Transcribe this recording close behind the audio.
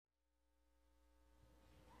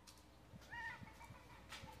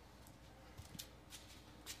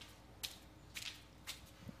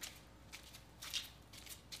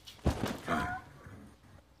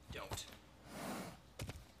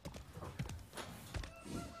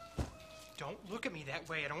Don't look at me that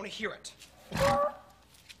way. I don't want to hear it.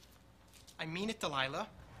 I mean it, Delilah.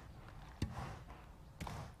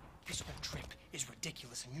 This whole trip is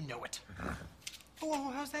ridiculous, and you know it.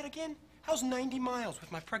 Oh, how's that again? How's 90 miles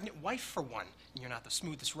with my pregnant wife for one? And you're not the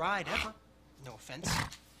smoothest ride ever. No offense.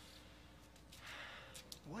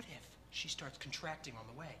 What if she starts contracting on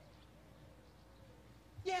the way?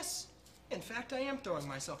 Yes. In fact, I am throwing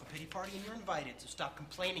myself a pity party, and you're invited, so stop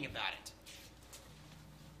complaining about it.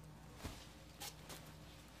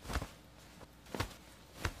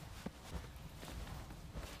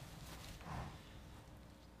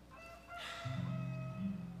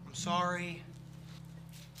 I'm sorry.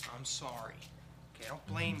 I'm sorry. Okay, I don't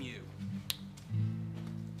blame you.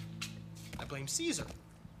 I blame Caesar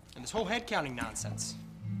and this whole head-counting nonsense.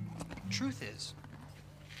 Truth is,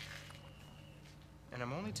 and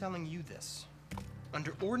I'm only telling you this,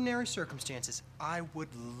 under ordinary circumstances, I would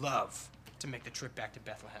love to make the trip back to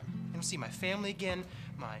Bethlehem. And see my family again,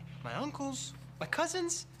 my uncles, my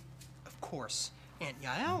cousins, of course, Aunt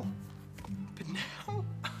Yael. But now,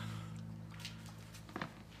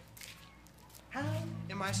 how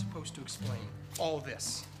am I supposed to explain all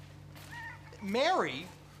this? Mary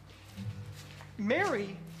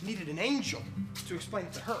needed an angel to explain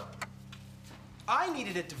it to her. I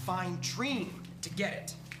needed a divine dream to get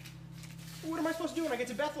it. What am I supposed to do when I get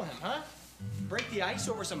to Bethlehem, huh? Break the ice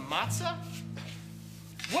over some matzah?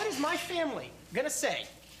 What is my family gonna say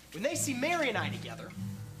when they see Mary and I together,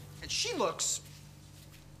 and she looks...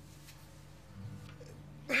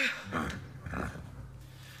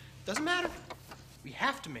 Doesn't matter. We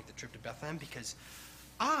have to make the trip to Bethlehem because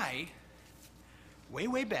I,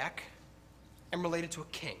 way back, am related to a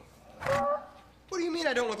king. What do you mean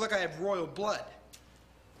I don't look like I have royal blood?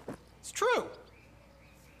 It's true.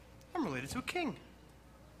 I'm related to a king.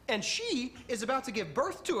 And she is about to give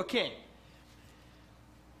birth to a king.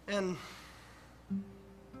 And...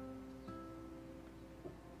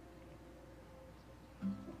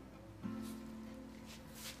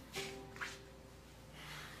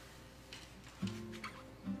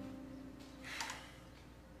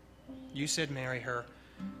 you said marry her.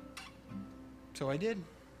 So I did.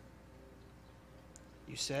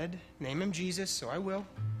 You said name him Jesus, so I will.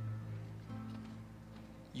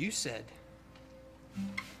 You said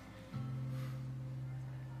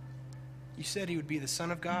he would be the Son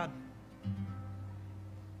of God.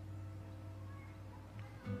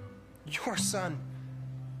 Your son.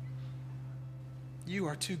 You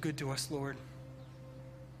are too good to us, Lord.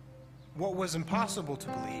 What was impossible to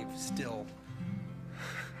believe still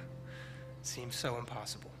seems so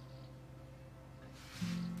impossible.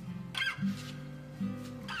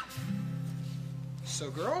 So,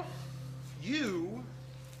 girl, you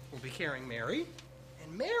will be carrying Mary,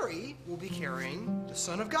 and Mary will be carrying the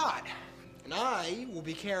Son of God, and I will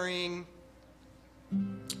be carrying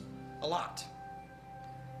a lot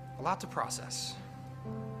to process.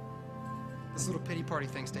 This little pity party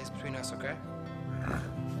thing stays between us, okay?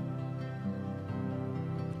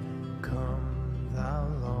 Come, thou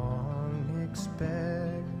long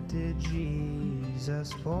expected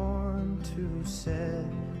Jesus, born to set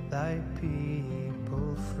thy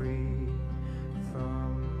people free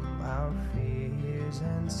from our fears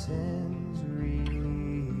and sins.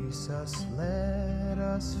 Release us, let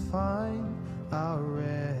us find our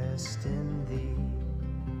rest in thee.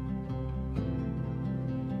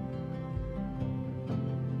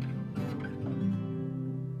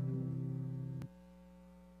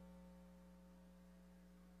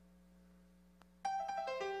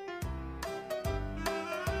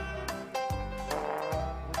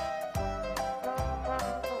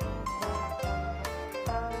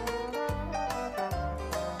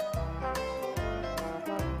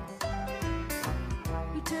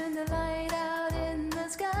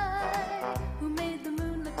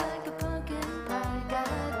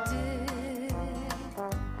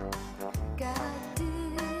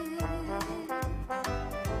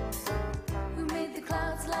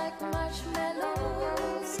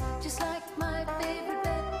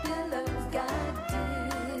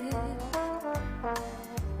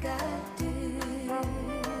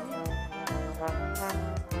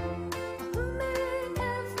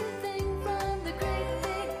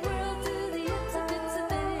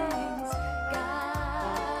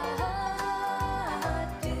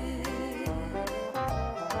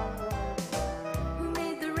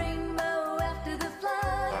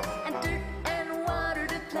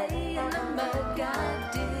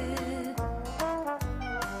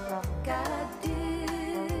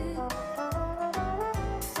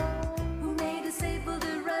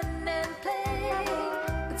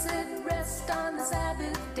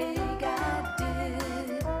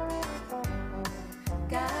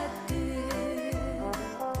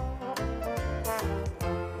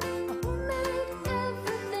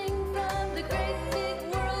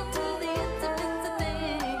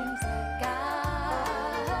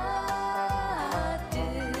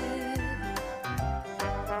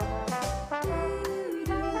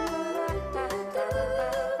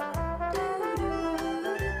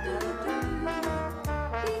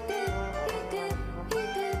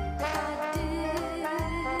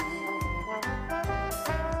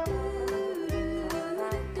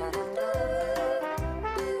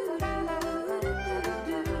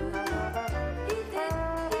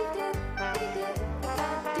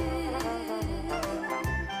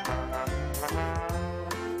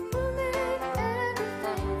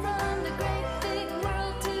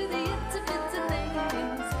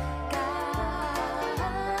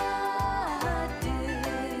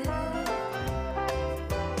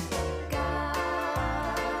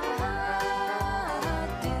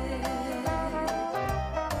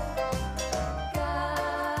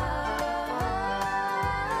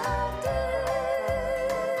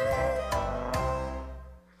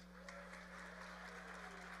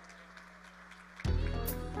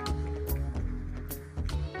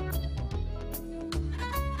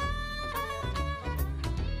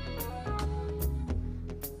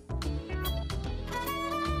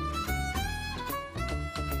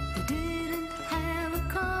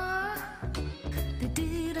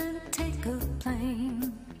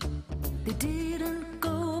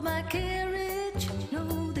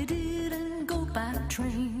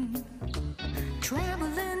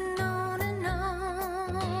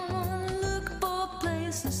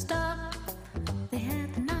 place to stop. They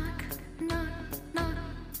had to knock, knock, knock.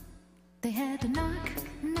 They had to knock,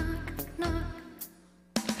 knock, knock.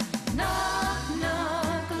 Knock,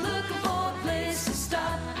 knock, looking for a place to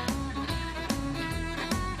stop.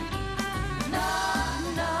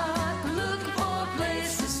 Knock, knock, looking for a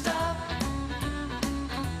place to stop.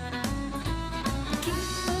 The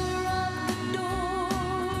keeper of the door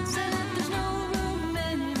said there's no room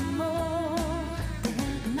anymore. They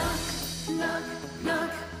had to knock, knock,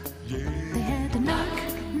 knock. They had to knock,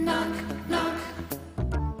 knock, knock.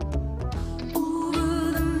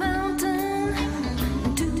 Over the mountain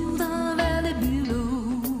to the valley below.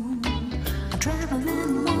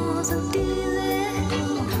 Traveling wasn't easy,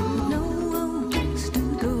 no place to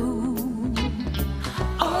go.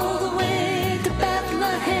 All the way to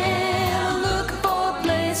Bethlehem, looking for a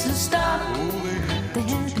place to stop. They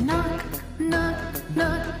had to knock, knock,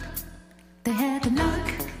 knock. They had to knock,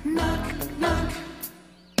 knock, knock.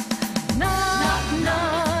 Knock,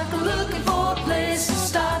 knock, looking for a place to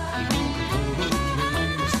stop.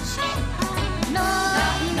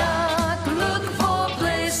 Knock, knock, looking for a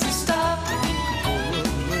place to stop.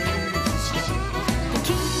 The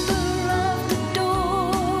keeper of the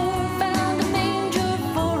door found a manger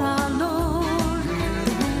for our Lord.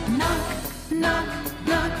 They had to knock, knock,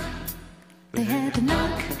 knock. They had to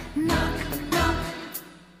knock, knock, knock.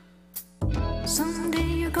 Someday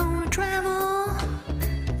you're gonna travel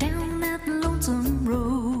down that lonesome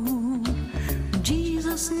road. When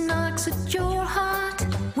Jesus knocks at your heart,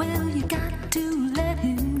 well, you got to let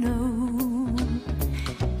him know.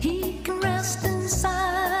 He can rest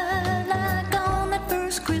inside like on that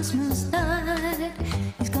first Christmas night.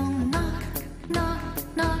 He's gonna knock, knock,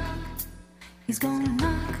 knock. He's gonna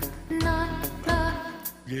knock, knock, knock.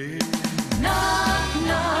 Knock,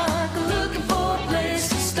 knock, looking for a place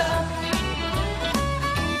to stop.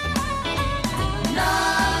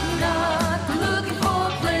 Knock, knock, looking for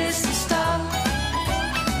a place to stop.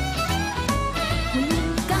 When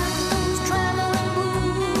you've got those traveling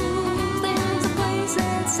blues, there's a place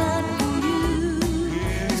inside for you.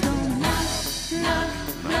 He's gonna knock, knock,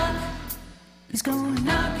 knock. He's gonna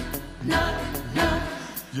knock, knock, knock.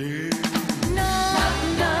 Knock,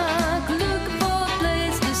 knock, looking for a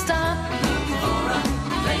place to stop. Looking for a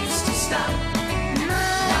place to stop.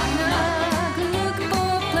 Knock, knock, looking for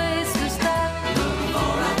a place to stop. Looking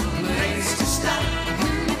for a place to stop.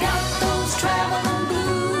 When you got those traveling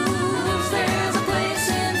blues, there's a place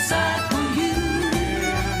inside for you.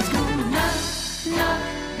 It's gonna knock, knock,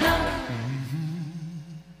 knock.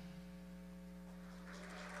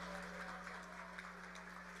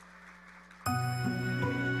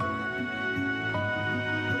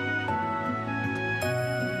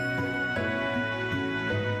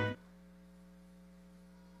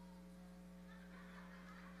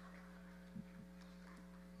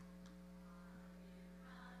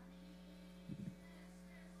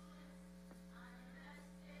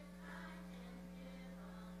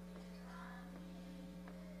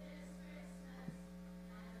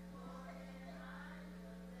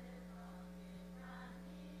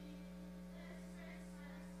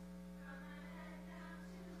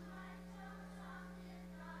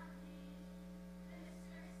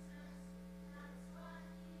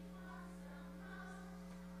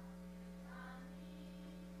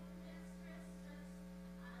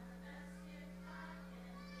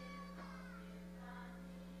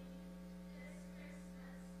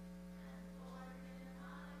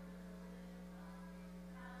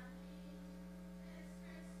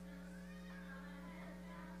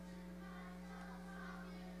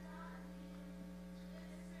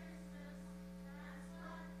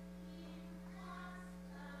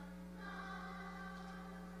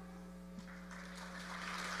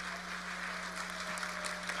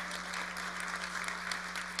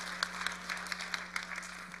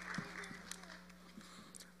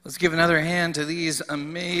 Let's give another hand to these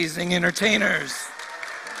amazing entertainers.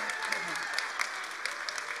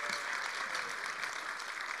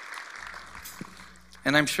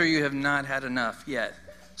 And I'm sure you have not had enough yet.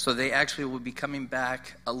 So they actually will be coming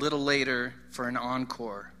back a little later for an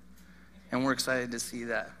encore. And we're excited to see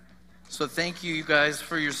that. So thank you guys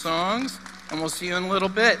for your songs, and we'll see you in a little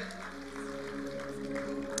bit.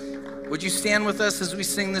 Would you stand with us as we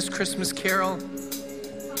sing this Christmas carol?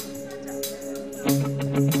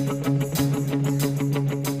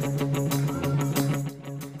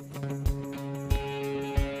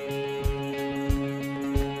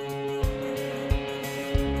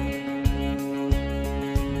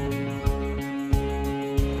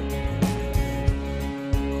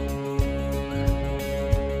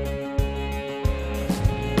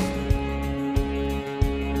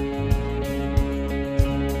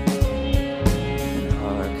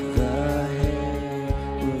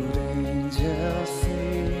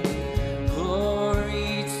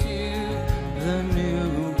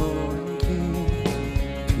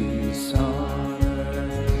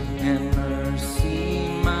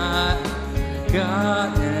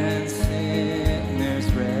 God and sinners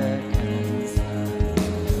reconciled.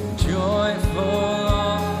 Joyful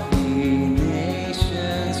all ye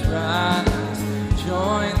nations rise,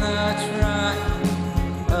 join the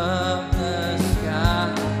triumph of the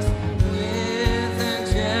skies. With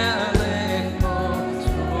angelic hosts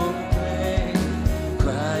proclaim,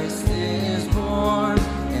 Christ is born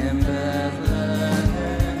in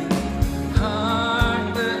Bethlehem.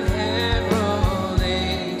 Hark the herald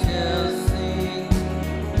angels sing,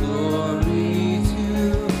 glory to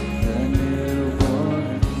the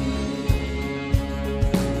newborn King.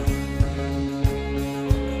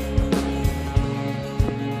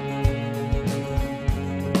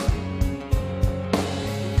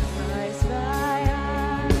 Christ by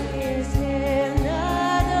is him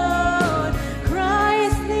adored,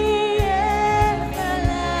 Christ the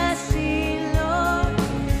everlasting Lord.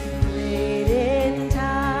 Late in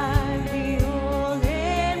time, behold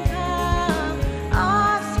him come,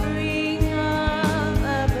 offspring of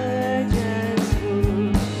a virgin's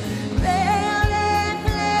womb. Veiled in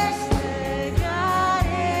flesh, the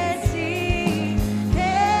Godhead see,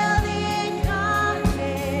 hail the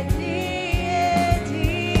incarnate deity.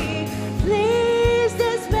 Pleased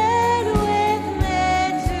as men with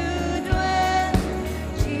men to dwell,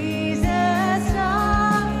 Jesus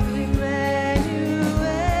our Emmanuel.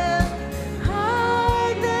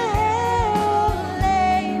 Hark the herald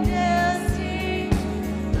angels sing,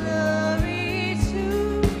 glory to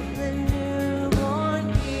the newborn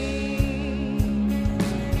King.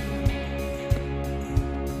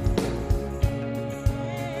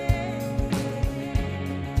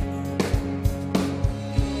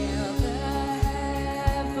 Hail the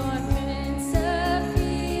heaven Prince of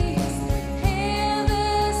Peace, hail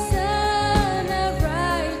the Son of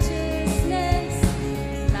Righteousness.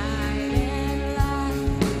 Light and life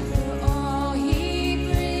for all he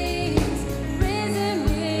brings, risen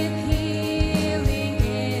with healing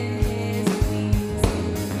in his wings.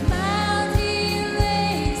 Mild he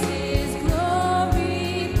lays his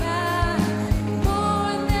glory by,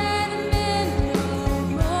 more than men no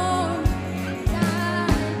more die.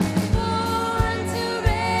 Born to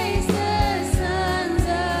raise the sons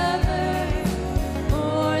of earth,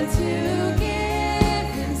 born to give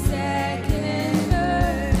them second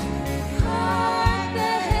birth. Hark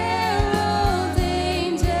the herald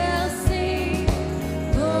angels sing,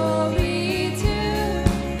 glory to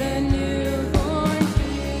the newborn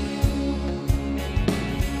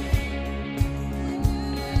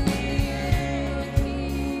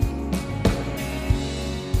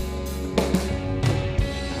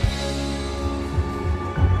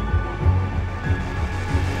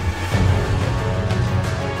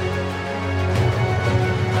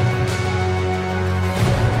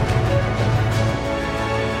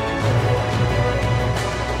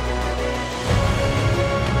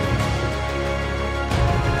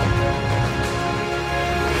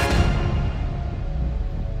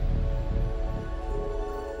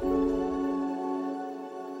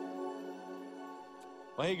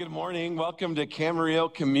Well, hey, good morning. Welcome to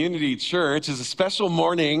Camarillo Community Church. It's a special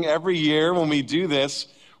morning every year when we do this,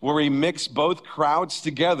 where we mix both crowds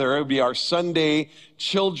together. It would be our Sunday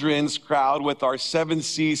children's crowd with our Seven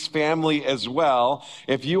Seas family as well.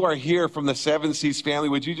 If you are here from the Seven Seas family,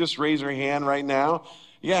 would you just raise your hand right now?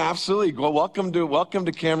 Yeah, absolutely. Well, welcome to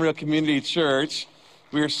Camarillo Community Church.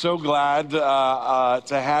 We are so glad to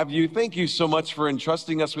have you. Thank you so much for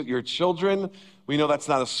entrusting us with your children. We know that's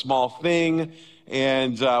not a small thing.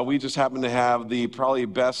 And we just happen to have the probably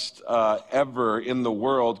best ever in the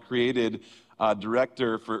world created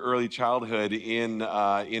director for early childhood in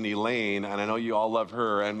Elaine. And I know you all love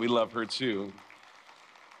her, and we love her too.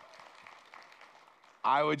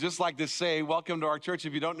 I would just like to say welcome to our church.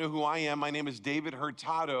 If you don't know who I am, my name is David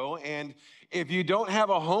Hurtado. And if you don't have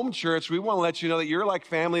a home church, we want to let you know that you're like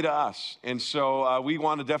family to us. And so we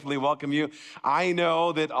want to definitely welcome you. I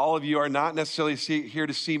know that all of you are not necessarily here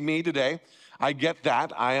to see me today. I get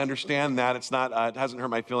that. I understand that. It's not. It hasn't hurt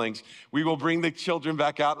my feelings. We will bring the children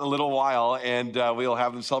back out in a little while, and we'll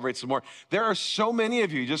have them celebrate some more. There are so many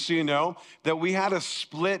of you, just so you know, that we had to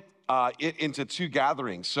split it into two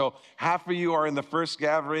gatherings. So half of you are in the first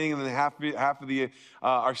gathering, and then half of the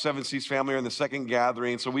our Seven Seas family are in the second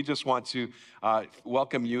gathering. So we just want to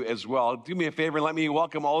welcome you as well. Do me a favor and let me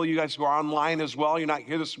welcome all of you guys who are online as well. You're not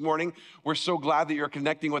here this morning. We're so glad that you're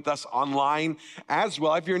connecting with us online as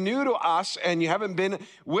well. If you're new to us and you haven't been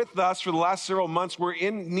with us for the last several months, we're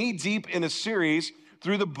knee deep in a series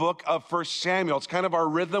through the book of 1 Samuel. It's kind of our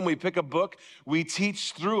rhythm. We pick a book, we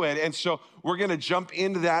teach through it. And so we're going to jump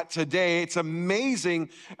into that today. It's amazing.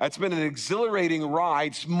 It's been an exhilarating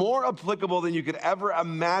ride. It's more applicable than you could ever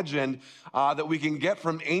imagine that we can get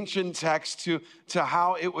from ancient texts to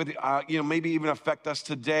how it would, maybe even affect us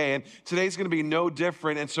today. And today's going to be no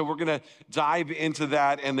different. And so we're going to dive into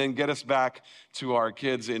that and then get us back to our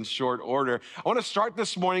kids in short order. I want to start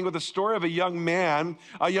this morning with the story of a young man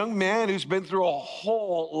who's been through a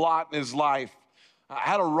whole lot in his life.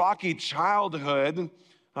 Had a rocky childhood.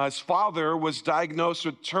 His father was diagnosed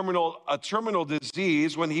with a terminal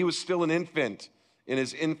disease when he was still an infant, in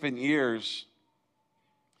his infant years.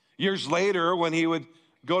 Years later, when he would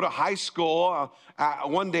go to high school,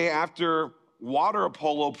 one day after water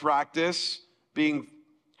polo practice, being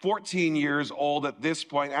 14 years old at this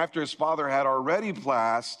point, after his father had already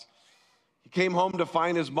passed, he came home to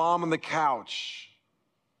find his mom on the couch.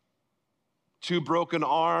 2 broken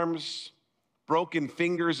arms, broken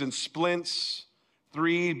fingers and splints,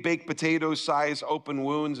 3 baked potato-sized open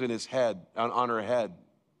wounds in his head, on her head.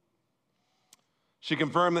 She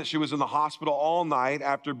confirmed that she was in the hospital all night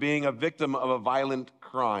after being a victim of a violent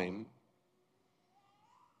crime.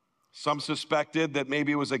 Some suspected that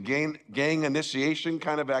maybe it was a gang initiation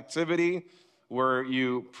kind of activity where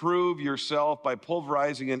you prove yourself by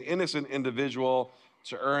pulverizing an innocent individual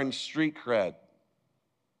to earn street cred.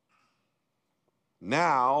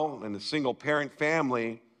 Now, in a single-parent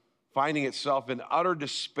family, finding itself in utter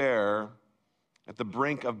despair at the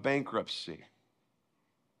brink of bankruptcy.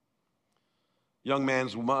 Young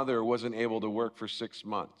man's mother wasn't able to work for 6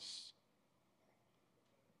 months.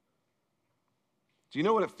 Do you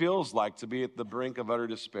know what it feels like to be at the brink of utter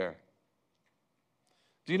despair?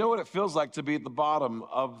 Do you know what it feels like to be at the bottom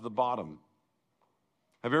of the bottom?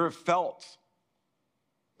 Have you ever felt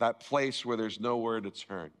that place where there's nowhere to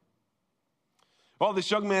turn? Well,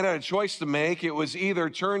 this young man had a choice to make. It was either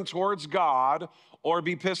turn towards God or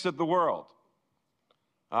be pissed at the world.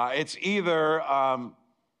 It's either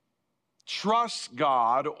trust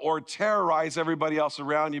God or terrorize everybody else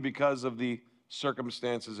around you because of the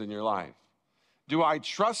circumstances in your life. Do I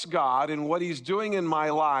trust God in what he's doing in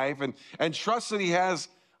my life and trust that he has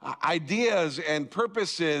ideas and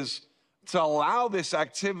purposes to allow this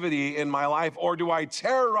activity in my life? Or do I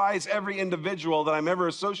terrorize every individual that I'm ever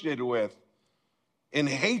associated with in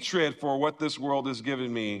hatred for what this world has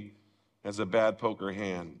given me as a bad poker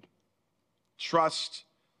hand? Trust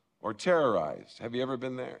or terrorize? Have you ever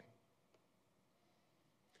been there?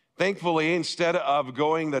 Thankfully, instead of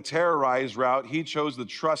going the terrorize route, he chose the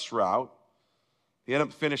trust route. He ended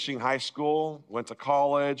up finishing high school, went to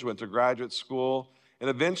college, went to graduate school, and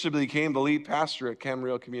eventually became the lead pastor at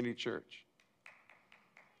Camarillo Community Church,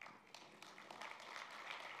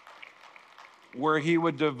 where he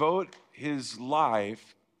would devote his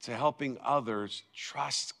life to helping others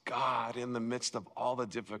trust God in the midst of all the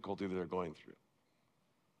difficulty that they're going through.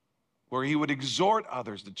 Where he would exhort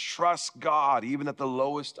others to trust God even at the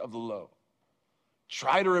lowest of the low.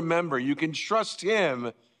 Try to remember, you can trust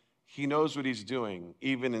him. He knows what he's doing,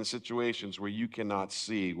 even in situations where you cannot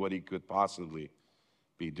see what he could possibly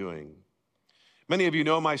be doing. Many of you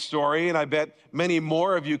know my story, and I bet many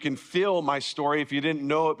more of you can feel my story if you didn't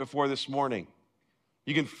know it before this morning.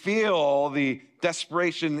 You can feel the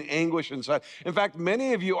desperation and anguish inside. In fact,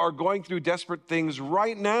 many of you are going through desperate things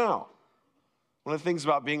right now. One of the things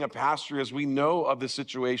about being a pastor is we know of the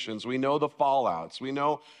situations. We know the fallouts. We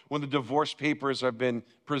know when the divorce papers have been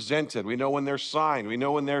presented. We know when they're signed. We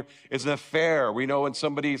know when there is an affair. We know when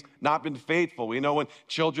somebody's not been faithful. We know when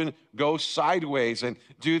children go sideways and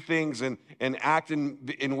do things and act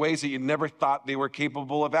in ways that you never thought they were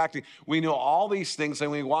capable of acting. We know all these things, and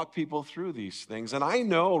we walk people through these things. And I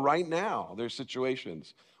know right now there's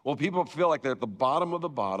situations. Well, people feel like they're at the bottom of the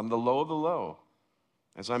bottom, the low of the low,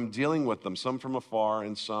 as I'm dealing with them, some from afar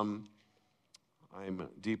and some I'm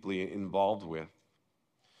deeply involved with.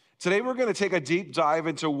 Today we're going to take a deep dive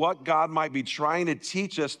into what God might be trying to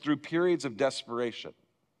teach us through periods of desperation.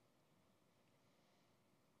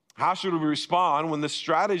 How should we respond when the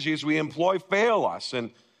strategies we employ fail us?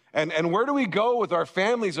 And where do we go with our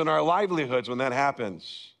families and our livelihoods when that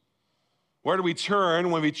happens? Where do we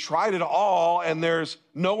turn when we tried it all and there's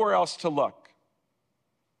nowhere else to look?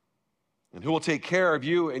 And who will take care of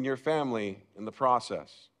you and your family in the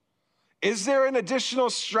process? Is there an additional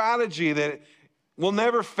strategy that will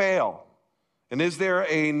never fail? And is there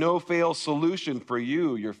a no-fail solution for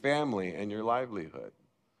you, your family, and your livelihood?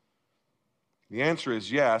 The answer is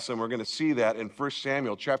yes, and we're going to see that in 1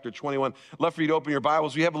 Samuel chapter 21. I'd love for you to open your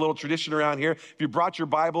Bibles. We have a little tradition around here. If you brought your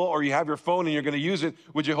Bible or you have your phone and you're going to use it,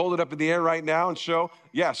 would you hold it up in the air right now and show,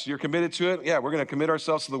 yes, you're committed to it? Yeah, we're going to commit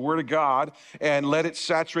ourselves to the Word of God and let it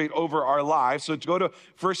saturate over our lives. So to go to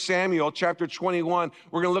 1 Samuel chapter 21,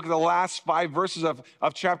 we're going to look at the last 5 verses of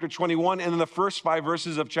chapter 21 and then the first 5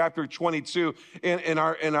 verses of chapter 22 in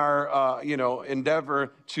our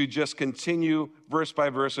endeavor to just continue verse by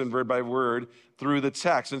verse and word by word through the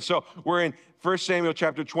text. And so we're in 1 Samuel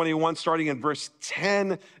chapter 21, starting in verse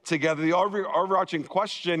 10 together. The overarching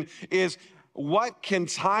question is, what can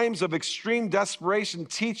times of extreme desperation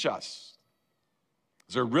teach us?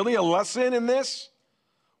 Is there really a lesson in this?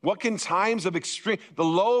 What can times of extreme, the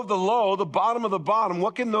low of the low, the bottom of the bottom,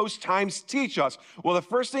 what can those times teach us? Well, the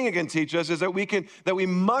first thing it can teach us is that we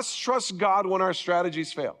must trust God when our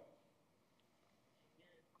strategies fail.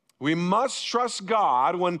 We must trust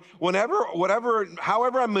God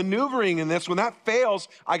however I'm maneuvering in this, when that fails,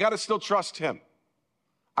 I got to still trust Him.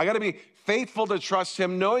 I got to be faithful to trust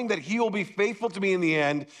Him, knowing that He will be faithful to me in the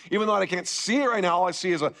end, even though I can't see it right now. All I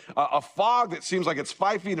see is a fog that seems like it's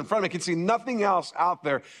 5 feet in front of me. I can see nothing else out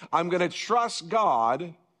there. I'm going to trust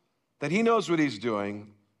God that He knows what He's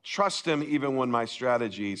doing. Trust Him even when my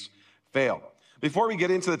strategies fail. Before we get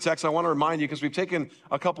into the text, I want to remind you, because we've taken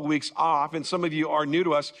a couple weeks off, and some of you are new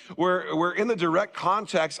to us, we're in the direct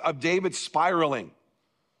context of David spiraling.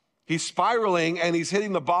 He's spiraling, and he's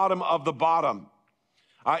hitting the bottom of the bottom.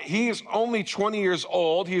 He is only 20 years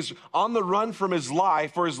old. He's on the run for his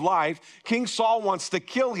life. King Saul wants to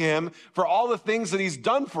kill him for all the things that he's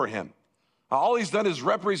done for him. All he's done is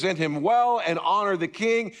represent him well and honor the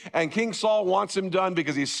king, and King Saul wants him done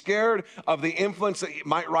because he's scared of the influence that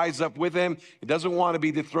might rise up with him. He doesn't want to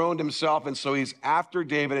be dethroned himself, and so he's after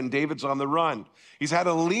David, and David's on the run. He's had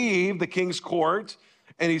to leave the king's court,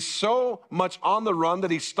 and he's so much on the run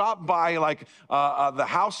that he stopped by the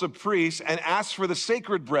house of priests and asked for the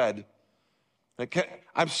sacred bread.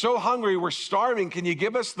 I'm so hungry, we're starving. Can you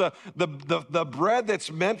give us the bread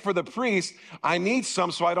that's meant for the priest? I need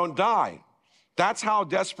some so I don't die. That's how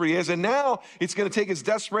desperate he is. And now he's going to take his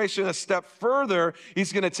desperation a step further.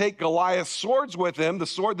 He's going to take Goliath's swords with him, the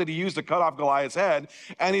sword that he used to cut off Goliath's head,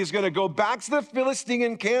 and he's going to go back to the Philistine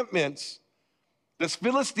encampments, this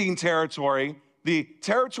Philistine territory, the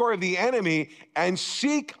territory of the enemy, and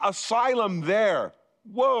seek asylum there.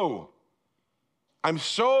 Whoa. I'm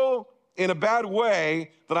so in a bad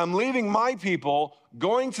way that I'm leaving my people,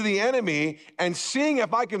 going to the enemy, and seeing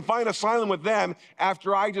if I can find asylum with them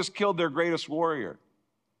after I just killed their greatest warrior.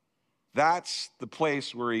 That's the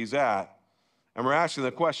place where he's at. And we're asking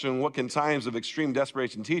the question, what can times of extreme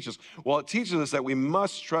desperation teach us? Well, it teaches us that we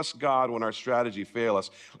must trust God when our strategy fails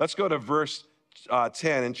us. Let's go to verse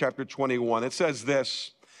 10 in chapter 21. It says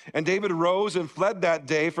this, "And David rose and fled that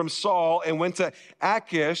day from Saul and went to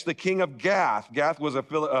Achish, the king of Gath." Gath was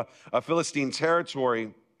a Philistine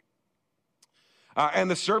territory.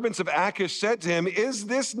 And the servants of Achish said to him, "Is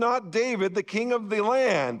this not David, the king of the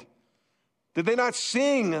land? Did they not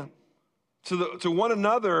sing to one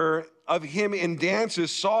another of him in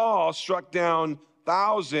dances? Saul struck down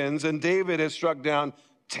thousands, and David has struck down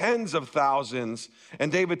tens of thousands."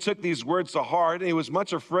 And David took these words to heart, and he was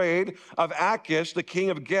much afraid of Achish, the king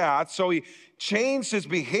of Gath. So he changed his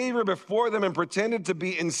behavior before them and pretended to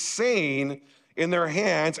be insane in their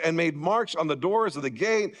hands, and made marks on the doors of the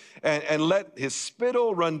gate, and let his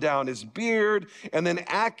spittle run down his beard. And then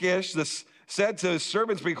Achish said to his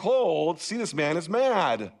servants, "Behold, see, this man is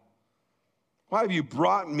mad. Why have you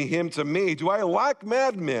brought him to me? Do I lack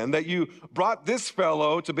madmen that you brought this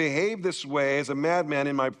fellow to behave this way as a madman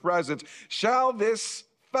in my presence? Shall this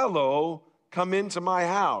fellow come into my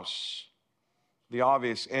house?" The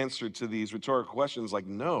obvious answer to these rhetorical questions, like,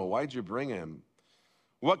 no. Why'd you bring him?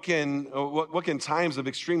 What can times of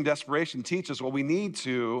extreme desperation teach us? Well, we need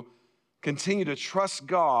to continue to trust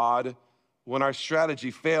God when our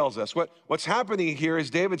strategy fails us. What's happening here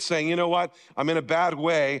is David saying, you know what? I'm in a bad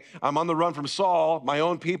way. I'm on the run from Saul, my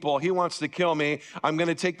own people. He wants to kill me. I'm going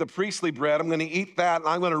to take the priestly bread. I'm going to eat that, and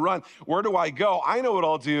I'm going to run. Where do I go? I know what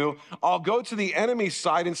I'll do. I'll go to the enemy's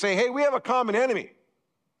side and say, hey, we have a common enemy.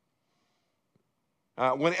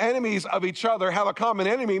 When enemies of each other have a common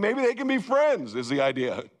enemy, maybe they can be friends, is the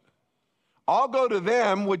idea. I'll go to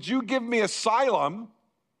them. Would you give me asylum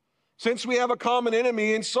since we have a common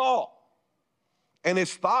enemy in Saul? And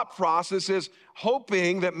his thought process is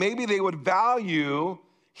hoping that maybe they would value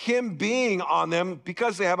him being on them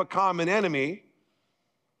because they have a common enemy,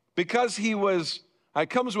 because he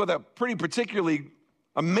comes with a pretty particularly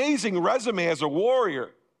amazing resume as a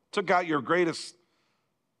warrior, took out your greatest,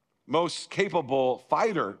 most capable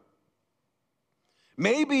fighter.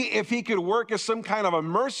 Maybe if he could work as some kind of a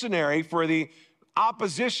mercenary for the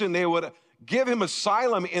opposition, they would give him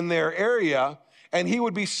asylum in their area and he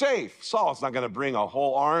would be safe. Saul's not going to bring a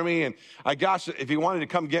whole army. And gosh, if he wanted to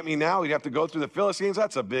come get me now, he'd have to go through the Philistines.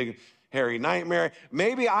 That's a big, hairy nightmare.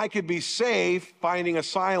 Maybe I could be safe finding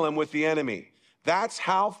asylum with the enemy. That's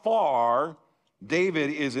how far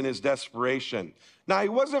David is in his desperation. Now, he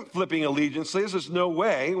wasn't flipping allegiances. There's no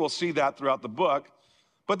way. We'll see that throughout the book.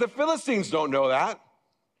 But the Philistines don't know that.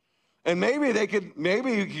 And maybe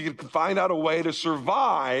he could find out a way to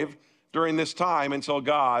survive during this time until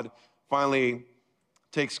God finally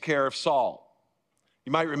takes care of Saul.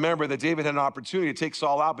 You might remember that David had an opportunity to take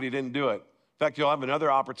Saul out, but he didn't do it. In fact, you'll have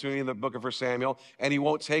another opportunity in the book of 1 Samuel, and he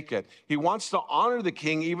won't take it. He wants to honor the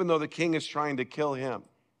king, even though the king is trying to kill him.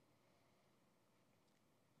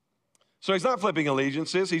 So he's not flipping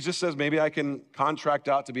allegiances. He just says, maybe I can contract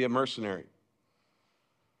out to be a mercenary.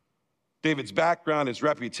 David's background, his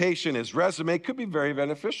reputation, his resume could be very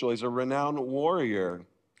beneficial. He's a renowned warrior.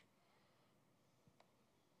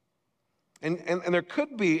 And there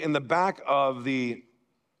could be in the back of the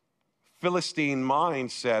Philistine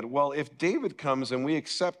mindset, well, if David comes and we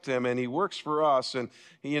accept him and he works for us and,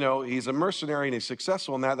 he's a mercenary and he's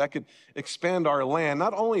successful in that could expand our land.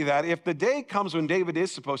 Not only that, if the day comes when David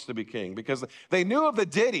is supposed to be king, because they knew of the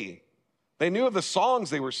ditty, they knew of the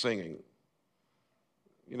songs they were singing.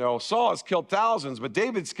 Saul has killed thousands, but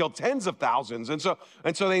David's killed tens of thousands. And so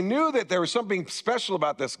they knew that there was something special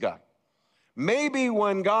about this guy. Maybe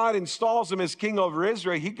when God installs him as king over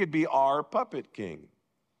Israel, he could be our puppet king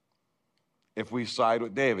if we side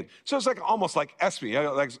with David. So it's almost like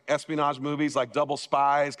espionage movies, like Double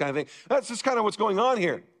Spies kind of thing. That's just kind of what's going on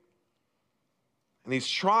here. And he's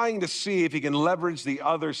trying to see if he can leverage the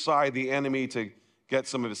other side, the enemy, to get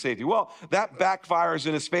some of his safety. Well, that backfires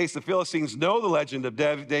in his face. The Philistines know the legend of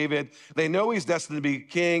David. They know he's destined to be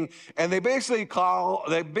king, and they basically call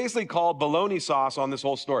baloney sauce on this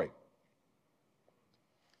whole story.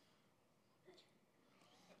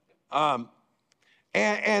 And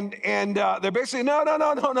they're basically,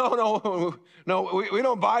 no, we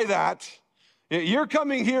don't buy that. You're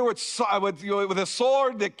coming here with a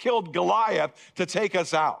sword that killed Goliath to take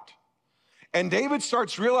us out. And David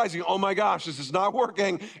starts realizing, oh my gosh, this is not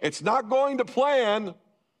working. It's not going to plan.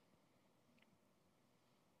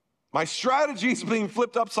 My strategy is being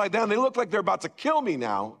flipped upside down. They look like they're about to kill me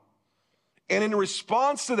now. And in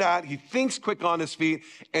response to that, he thinks quick on his feet,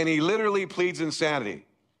 and he literally pleads insanity.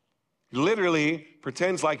 He literally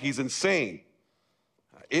pretends like he's insane.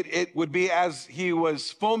 It would be as he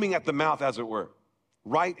was foaming at the mouth, as it were,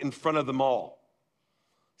 right in front of them all.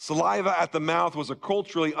 Saliva at the mouth was a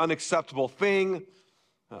culturally unacceptable thing.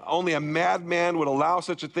 Only a madman would allow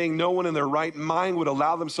such a thing. No one in their right mind would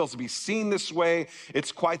allow themselves to be seen this way.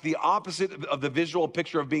 It's quite the opposite of the visual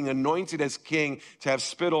picture of being anointed as king, to have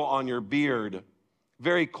spittle on your beard.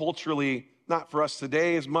 Very culturally, not for us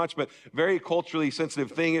today as much, but very culturally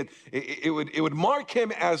sensitive thing. It would mark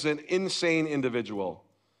him as an insane individual.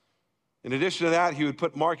 In addition to that, he would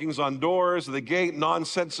put markings on doors of the gate,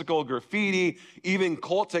 nonsensical graffiti, even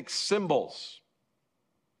cultic symbols.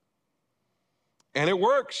 And it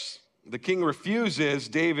works. The king refuses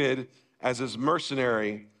David as his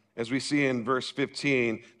mercenary, as we see in verse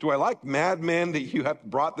 15. Do I like madmen that you have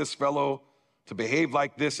brought this fellow to behave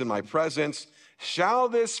like this in my presence? Shall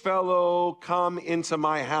this fellow come into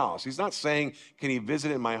my house? He's not saying, can he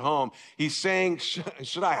visit in my home? He's saying,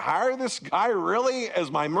 should I hire this guy really as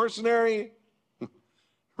my mercenary?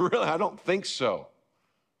 Really, I don't think so.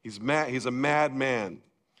 He's mad. He's a madman.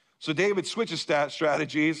 So David switches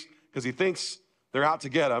strategies because he thinks they're out to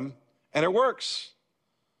get him, and it works.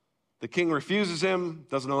 The king refuses him,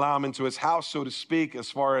 doesn't allow him into his house, so to speak, as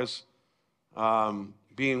far as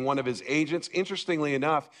being one of his agents. Interestingly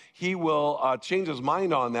enough, he will change his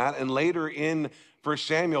mind on that, and later in 1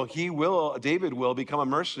 Samuel, David will become a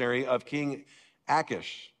mercenary of King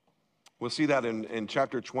Achish. We'll see that in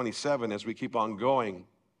chapter 27 as we keep on going.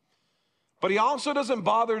 But he also doesn't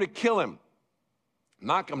bother to kill him.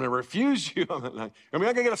 I'm going to refuse you. I'm not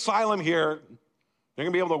going to get asylum here. You're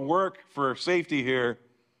going to be able to work for safety here.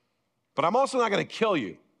 But I'm also not going to kill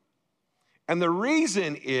you. And the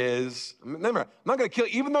reason is, remember, I'm not going to kill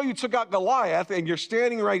you. Even though you took out Goliath and you're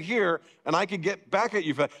standing right here and I could get back at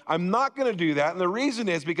you for that, I'm not going to do that. And the reason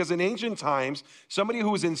is because in ancient times, somebody who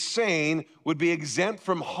was insane would be exempt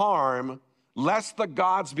from harm lest the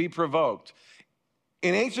gods be provoked.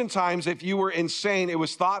 In ancient times, if you were insane, it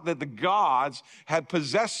was thought that the gods had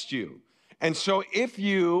possessed you. And so if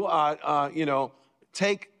you,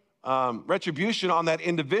 take retribution on that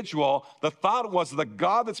individual, the thought was the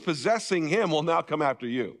God that's possessing him will now come after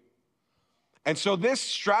you. And so this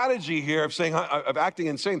strategy here of acting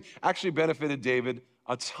insane actually benefited David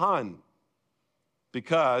a ton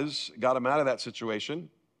because it got him out of that situation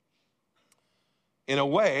in a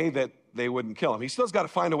way that they wouldn't kill him. He still's got to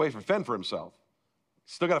find a way to fend for himself.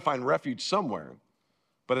 He's still got to find refuge somewhere.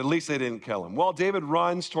 But at least they didn't kill him. Well, David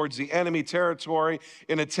runs towards the enemy territory.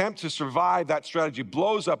 In an attempt to survive, that strategy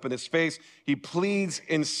blows up in his face. He pleads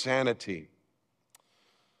insanity.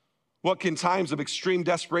 What can times of extreme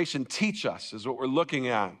desperation teach us is what we're looking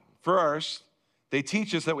at. First, they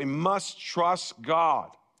teach us that we must trust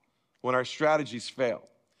God when our strategies fail.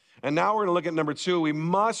 And now we're going to look at number 2. We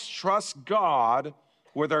must trust God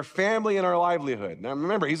with our family and our livelihood. Now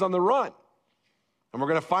remember, he's on the run. And we're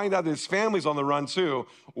going to find out that his family's on the run too.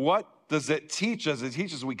 What does it teach us? It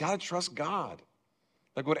teaches us we got to trust God.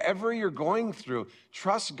 Like whatever you're going through,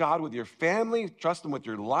 trust God with your family, trust him with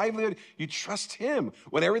your livelihood. You trust him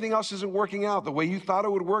when everything else isn't working out the way you thought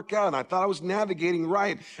it would work out. And I thought I was navigating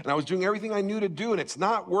right. And I was doing everything I knew to do, and it's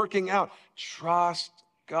not working out. Trust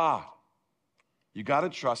God. You got to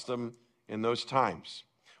trust him in those times.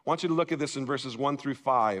 I want you to look at this in verses 1 through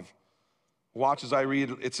 5. Watch as I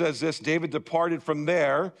read. It says this: David departed from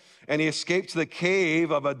there, and he escaped to the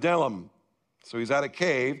cave of Adullam. So he's at a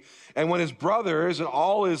cave. And when his brothers and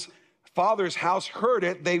all his father's house heard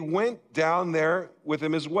it, they went down there with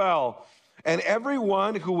him as well. And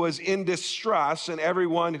everyone who was in distress, and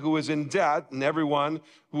everyone who was in debt, and everyone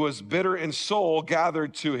who was bitter in soul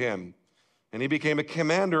gathered to him. And he became a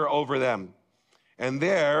commander over them. And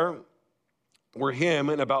there were him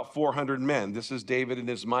and about 400 men. This is David and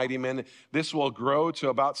his mighty men. This will grow to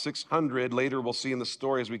about 600. Later we'll see in the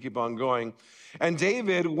story as we keep on going. And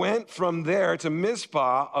David went from there to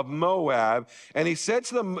Mizpah of Moab, and he said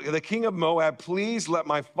to the king of Moab, please let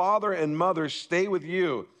my father and mother stay with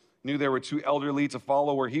you. Knew they were too elderly to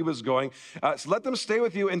follow where he was going. So let them stay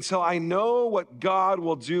with you until I know what God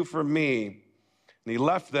will do for me. And he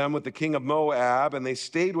left them with the king of Moab, and they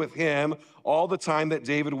stayed with him all the time that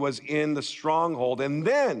David was in the stronghold. And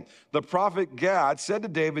then the prophet Gad said to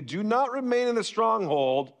David, do not remain in the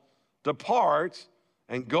stronghold, depart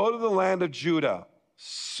and go to the land of Judah.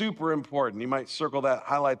 Super important. You might circle that,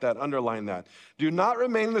 highlight that, underline that. Do not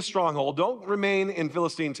remain in the stronghold. Don't remain in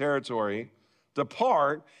Philistine territory.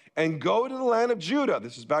 Depart and go to the land of Judah.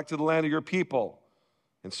 This is back to the land of your people.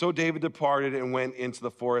 And so David departed and went into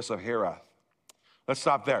the forest of Herath. Let's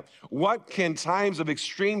stop there. What can times of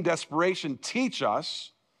extreme desperation teach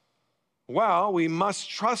us? Well, we must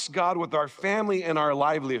trust God with our family and our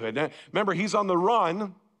livelihood. Now, remember, he's on the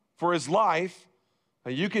run for his life.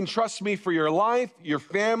 You can trust me for your life, your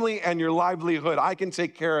family, and your livelihood. I can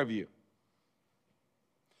take care of you.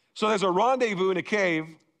 So there's a rendezvous in a cave.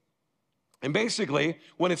 And basically,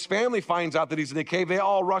 when his family finds out that he's in the cave, they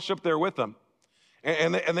all rush up there with him.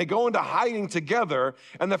 And they go into hiding together,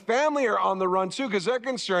 and the family are on the run too because they're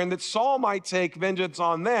concerned that Saul might take vengeance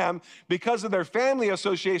on them because of their family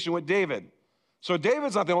association with David. So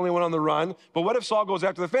David's not the only one on the run, but what if Saul goes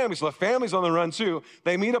after the family? So the family's on the run too.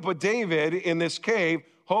 They meet up with David in this cave,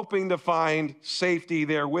 hoping to find safety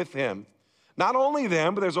there with him. Not only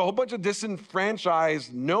them, but there's a whole bunch of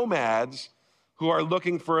disenfranchised nomads who are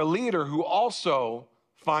looking for a leader who also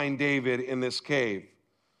find David in this cave.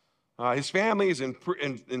 His family is in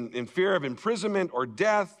fear of imprisonment or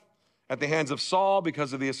death at the hands of Saul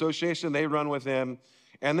because of the association they run with him.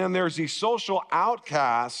 And then there's these social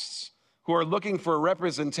outcasts who are looking for a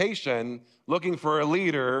representation, looking for a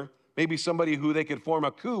leader, maybe somebody who they could form a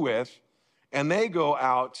coup with, and they go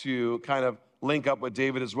out to kind of link up with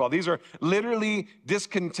David as well. These are literally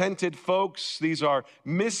discontented folks. These are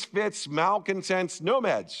misfits, malcontents,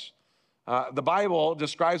 nomads. The Bible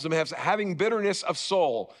describes them as having bitterness of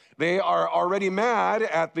soul. They are already mad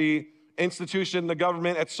at the institution, the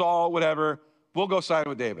government, at Saul, whatever. We'll go side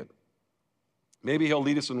with David. Maybe he'll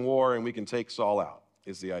lead us in war and we can take Saul out,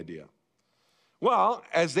 is the idea. Well,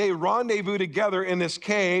 as they rendezvous together in this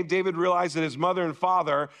cave, David realized that his mother and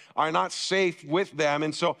father are not safe with them.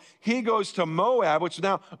 And so he goes to Moab, which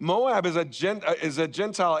now Moab is a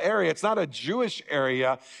Gentile area. It's not a Jewish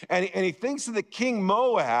area. And he thinks that the king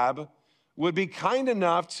Moab would be kind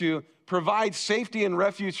enough to provide safety and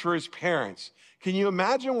refuge for his parents. Can you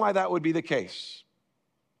imagine why that would be the case?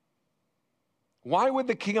 Why would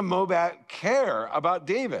the king of Moab care about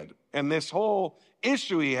David and this whole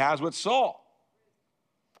issue he has with Saul?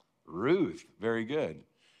 Ruth, very good.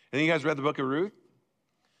 And you guys read the book of Ruth?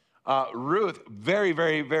 Ruth, very,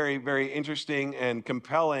 very, very, very interesting and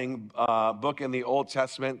compelling book in the Old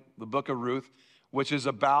Testament, the book of Ruth, which is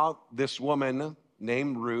about this woman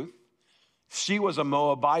named Ruth. She was a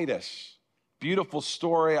Moabitess, beautiful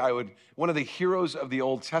story. One of the heroes of the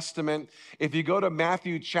Old Testament. If you go to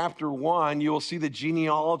Matthew chapter 1, you will see the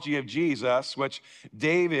genealogy of Jesus, which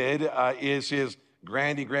David is his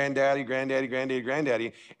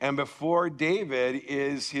granddaddy. And before David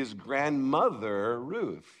is his grandmother,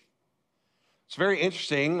 Ruth. It's very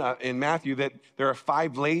interesting in Matthew that there are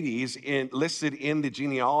 5 ladies listed in the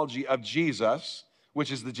genealogy of Jesus,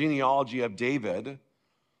 which is the genealogy of David.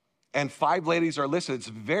 And 5 ladies are listed. It's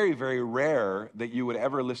very, very rare that you would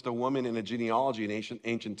ever list a woman in a genealogy in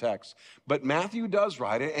ancient texts. But Matthew does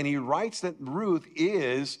write it, and he writes that Ruth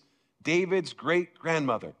is David's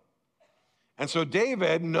great-grandmother. And so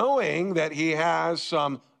David, knowing that he has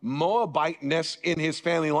some Moabiteness in his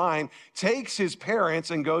family line, takes his parents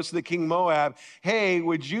and goes to the king Moab. Hey,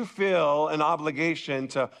 would you feel an obligation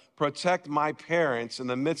to protect my parents in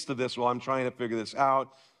the midst of this while I'm trying to figure this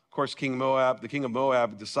out? Of course, the king of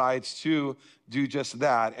Moab decides to do just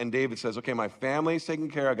that. And David says, okay, my family's taken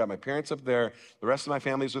care of. I got my parents up there. The rest of my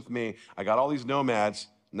family's with me. I got all these nomads.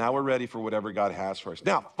 Now we're ready for whatever God has for us.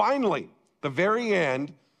 Now, finally, the very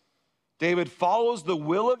end, David follows the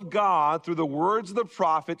will of God through the words of the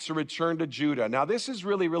prophet to return to Judah. Now, this is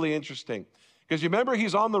really, really interesting because you remember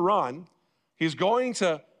he's on the run. He's going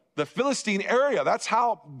to the Philistine area. That's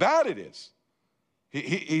how bad it is.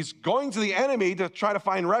 He's going to the enemy to try to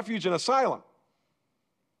find refuge and asylum.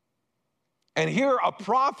 And here a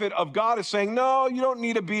prophet of God is saying, no, you don't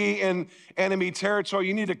need to be in enemy territory.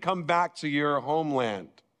 You need to come back to your homeland.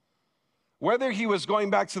 Whether he was going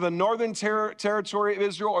back to the northern territory of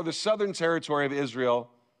Israel or the southern territory of Israel,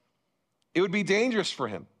 it would be dangerous for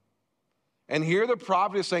him. And here the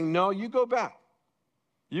prophet is saying, no, you go back.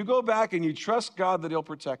 You go back and you trust God that he'll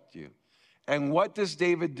protect you. And what does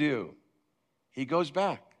David do? He goes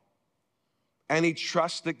back. And he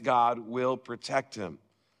trusts that God will protect him.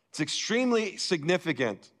 It's extremely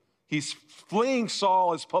significant. He's fleeing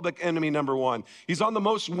Saul as public enemy number 1. He's on the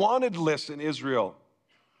most wanted list in Israel.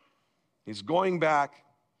 He's going back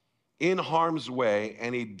in harm's way,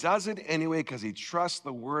 and he does it anyway because he trusts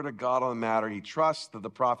the word of God on the matter. He trusts that the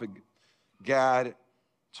prophet Gad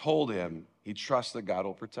told him. He trusts that God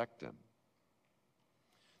will protect him.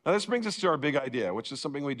 Now, this brings us to our big idea, which is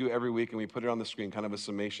something we do every week, and we put it on the screen, kind of a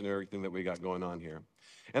summation of everything that we got going on here.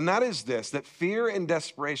 And that is this, that fear and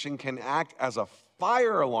desperation can act as a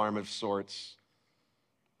fire alarm of sorts,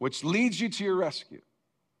 which leads you to your rescue.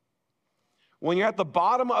 When you're at the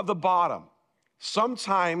bottom of the bottom,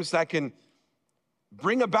 sometimes that can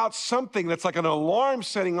bring about something that's like an alarm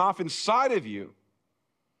setting off inside of you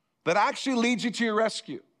that actually leads you to your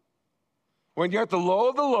rescue. When you're at the low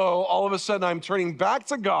of the low, all of a sudden I'm turning back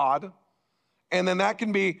to God, and then that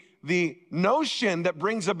can be the notion that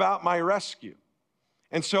brings about my rescue.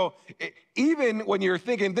 And so even when you're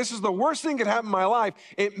thinking, this is the worst thing that could happen in my life,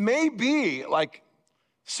 it may be like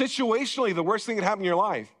situationally the worst thing that happened in your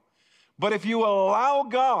life. But if you allow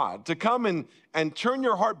God to come and turn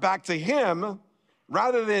your heart back to him,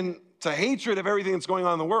 rather than to hatred of everything that's going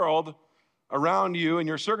on in the world around you and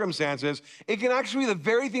your circumstances, it can actually be the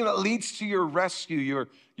very thing that leads to your rescue,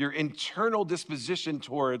 your internal disposition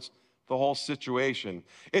towards the whole situation.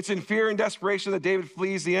 It's in fear and desperation that David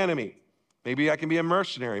flees the enemy. Maybe I can be a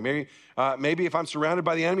mercenary. Maybe if I'm surrounded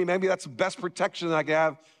by the enemy, maybe that's the best protection that I can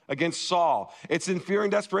have against Saul. It's in fear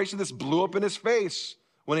and desperation this blew up in his face.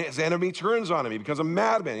 When his enemy turns on him, he becomes a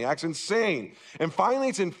madman. He acts insane. And finally,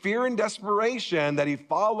 it's in fear and desperation that he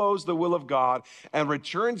follows the will of God and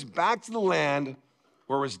returns back to the land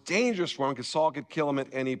where it was dangerous for him because Saul could kill him at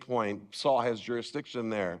any point. Saul has jurisdiction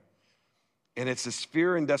there. And it's this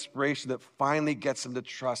fear and desperation that finally gets him to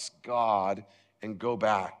trust God and go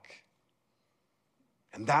back.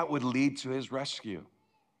 And that would lead to his rescue.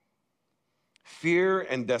 Fear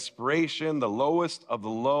and desperation, the lowest of the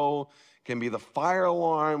low, can be the fire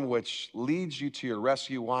alarm which leads you to your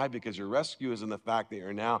rescue. Why? Because your rescue is in the fact that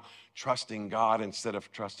you're now trusting God instead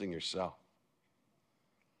of trusting yourself.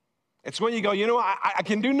 It's when you go, I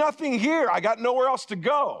can do nothing here. I got nowhere else to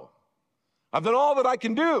go. I've done all that I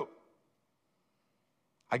can do.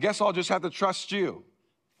 I guess I'll just have to trust you.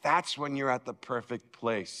 That's when you're at the perfect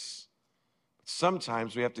place. But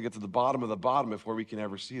sometimes we have to get to the bottom of the bottom before we can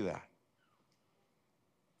ever see that.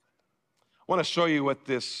 I want to show you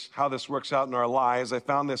how this works out in our lives. I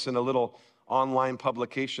found this in a little online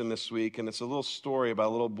publication this week, and it's a little story about a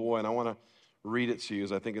little boy, and I want to read it to you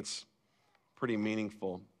because I think it's pretty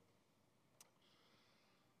meaningful.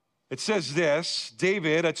 It says this: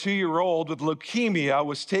 David, a 2-year-old with leukemia,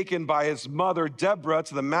 was taken by his mother, Deborah,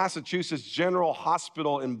 to the Massachusetts General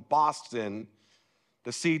Hospital in Boston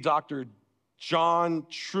to see Dr. John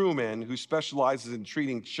Truman, who specializes in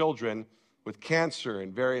treating children with cancer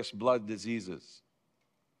and various blood diseases.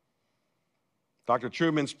 Dr.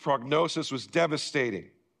 Truman's prognosis was devastating.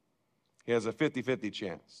 He has a 50-50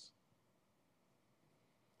 chance.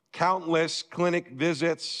 Countless clinic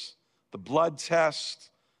visits, the blood test,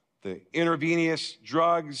 the intravenous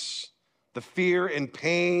drugs, the fear and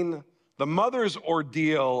pain, the mother's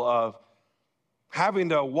ordeal of having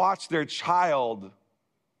to watch their child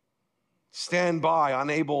stand by,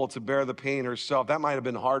 unable to bear the pain herself. That might have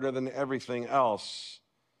been harder than everything else.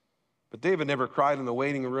 But David never cried in the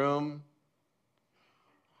waiting room.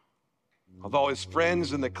 Although his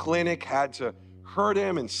friends in the clinic had to hurt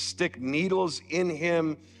him and stick needles in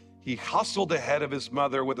him, he hustled ahead of his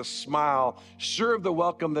mother with a smile, sure of the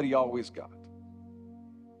welcome that he always got.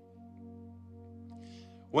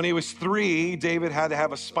 When he was 3, David had to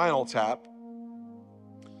have a spinal tap,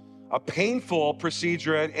 a painful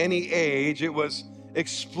procedure at any age. It was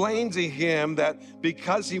explained to him that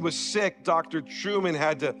because he was sick, Dr. Truman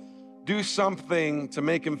had to do something to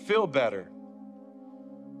make him feel better.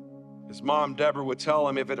 His mom, Deborah, would tell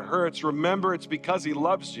him, if it hurts, remember it's because he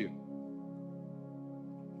loves you.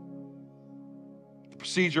 The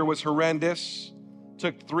procedure was horrendous. It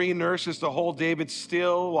took 3 nurses to hold David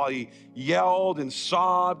still while he yelled and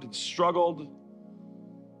sobbed and struggled.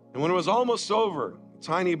 And when it was almost over, a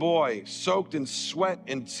tiny boy, soaked in sweat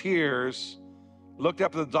and tears, looked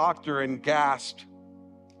up at the doctor and gasped,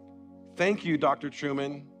 "Thank you, Dr.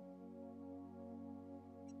 Truman.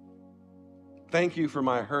 Thank you for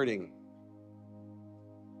my hurting.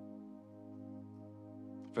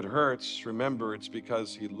 If it hurts, remember it's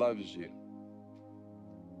because he loves you."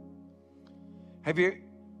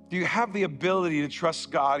 Do you have the ability to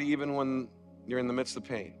trust God even when you're in the midst of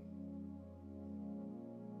pain?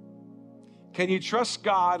 Can you trust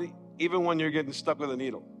God even when you're getting stuck with a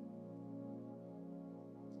needle?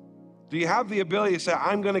 Do you have the ability to say,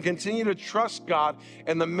 I'm going to continue to trust God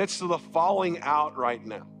in the midst of the falling out right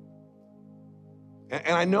now?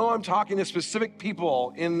 And I know I'm talking to specific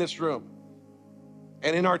people in this room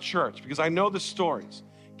and in our church because I know the stories.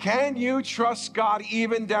 Can you trust God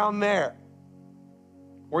even down there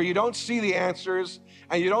where you don't see the answers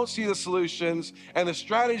and you don't see the solutions and the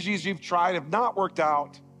strategies you've tried have not worked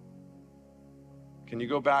out? Can you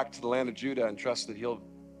go back to the land of Judah and trust that he'll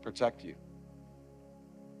protect you?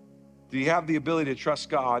 Do you have the ability to trust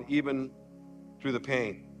God even through the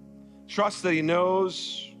pain? Trust that he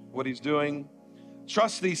knows what he's doing.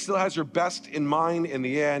 Trust that he still has your best in mind in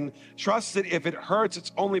the end. Trust that if it hurts,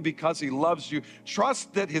 it's only because he loves you.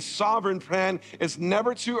 Trust that his sovereign plan is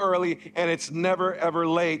never too early and it's never, ever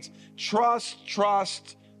late. Trust,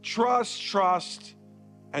 trust, trust, trust,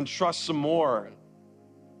 and trust some more.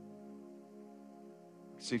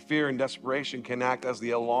 See, fear and desperation can act as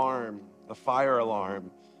the alarm, the fire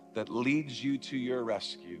alarm that leads you to your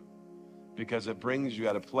rescue because it brings you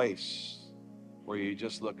at a place where you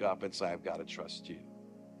just look up and say, I've got to trust you.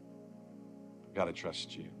 I've got to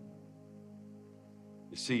trust you.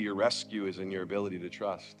 You see, your rescue is in your ability to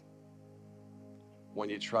trust. When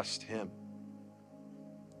you trust him,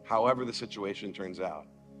 however the situation turns out,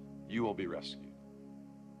 you will be rescued.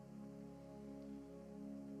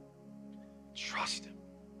 Trust him.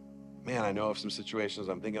 Man, I know of some situations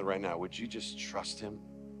I'm thinking right now. Would you just trust him?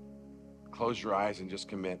 Close your eyes and just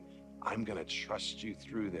commit. I'm going to trust you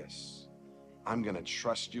through this. I'm going to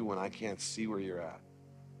trust you when I can't see where you're at.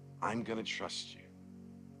 I'm going to trust you.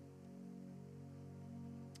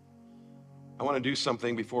 I want to do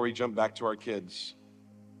something before we jump back to our kids.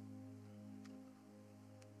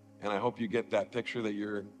 And I hope you get that picture that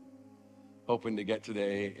you're hoping to get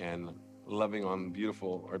today and loving on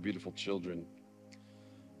our beautiful children.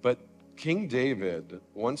 But King David,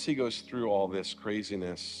 once he goes through all this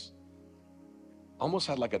craziness, almost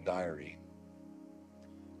had like a diary.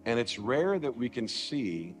 And it's rare that we can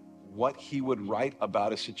see what he would write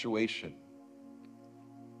about a situation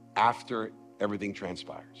after everything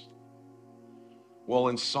transpires. Well,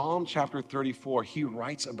 in Psalm chapter 34, he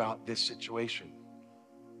writes about this situation,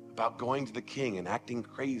 about going to the king and acting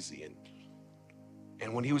crazy.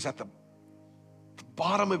 And when he was at the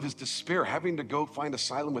bottom of his despair, having to go find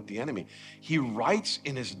asylum with the enemy, he writes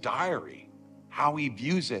in his diary how he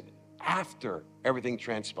views it after everything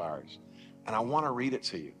transpires. And I want to read it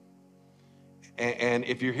to you. And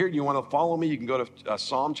if you're here and you want to follow me, you can go to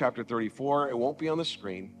Psalm chapter 34. It won't be on the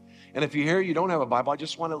screen. And if you're here, you don't have a Bible, I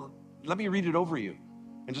just want to, let me read it over you.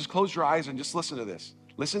 And just close your eyes and just listen to this.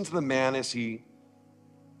 Listen to the man as he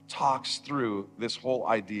talks through this whole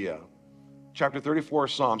idea. Chapter 34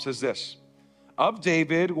 Psalm says this: of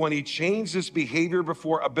David, when he changed his behavior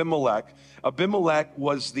before Abimelech. Abimelech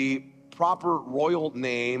was the proper royal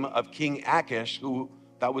name of King Achish, who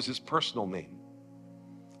That was his personal name.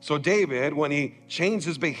 So David, when he changed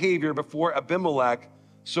his behavior before Abimelech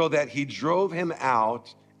so that he drove him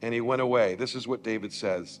out and he went away, this is what David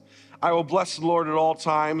says. I will bless the Lord at all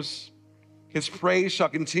times. His praise shall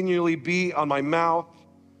continually be on my mouth.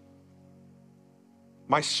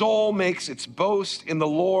 My soul makes its boast in the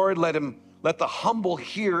Lord. Let the humble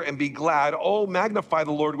hear and be glad. Oh, magnify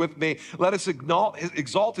the Lord with me. Let us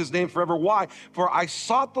exalt his name forever. Why? For I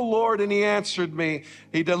sought the Lord and he answered me.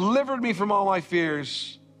 He delivered me from all my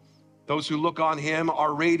fears. Those who look on him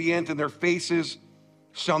are radiant, and their faces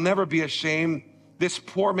shall never be ashamed. This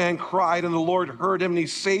poor man cried, and the Lord heard him, and he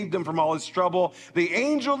saved him from all his trouble. The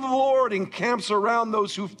angel of the Lord encamps around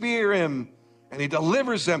those who fear him, and he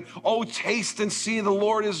delivers them. Oh, taste and see the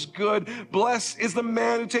Lord is good. Blessed is the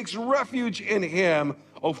man who takes refuge in him.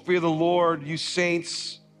 Oh, fear the Lord, you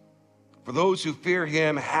saints. For those who fear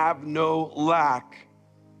him have no lack.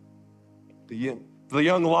 The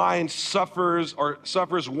young lion suffers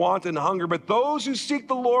want and hunger, but those who seek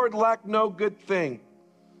the Lord lack no good thing.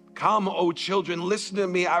 Come, O children, listen to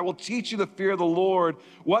me. I will teach you the fear of the Lord.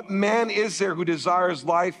 What man is there who desires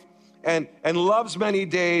life and loves many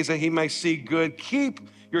days that he may see good? Keep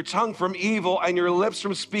your tongue from evil and your lips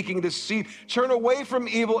from speaking deceit. Turn away from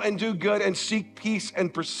evil and do good, and seek peace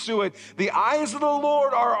and pursue it. The eyes of the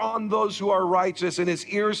Lord are on those who are righteous, and his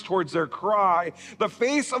ears towards their cry. The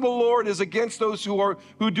face of the Lord is against those who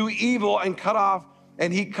do evil,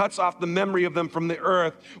 and he cuts off the memory of them from the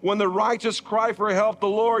earth. When the righteous cry for help, the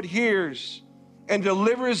Lord hears and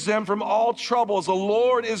delivers them from all troubles. The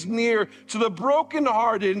Lord is near to the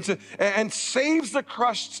brokenhearted and saves the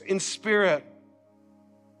crushed in spirit.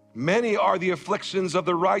 Many are the afflictions of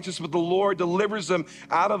the righteous, but the Lord delivers them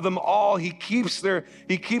out of them all. He keeps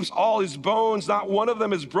all his bones. Not one of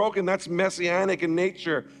them is broken. That's messianic in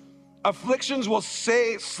nature. Afflictions will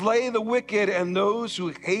slay the wicked, and those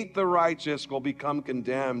who hate the righteous will become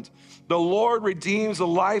condemned. The Lord redeems the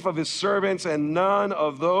life of his servants, and none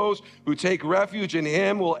of those who take refuge in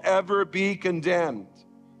him will ever be condemned.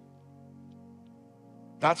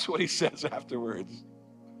 That's what he says afterwards.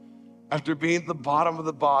 After being at the bottom of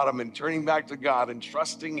the bottom and turning back to God and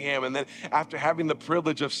trusting him, and then after having the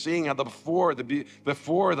privilege of seeing how the before,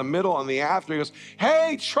 the middle, and the after, he goes,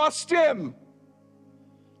 hey, trust him.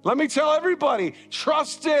 Let me tell everybody,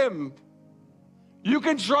 trust him. You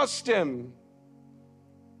can trust him.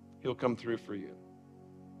 He'll come through for you.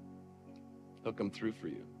 He'll come through for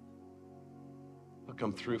you. He'll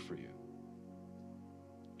come through for you.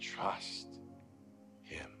 Trust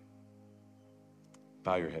him.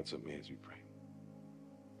 Bow your heads with me as we pray.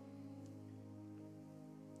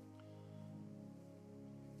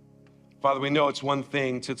 Father, we know it's one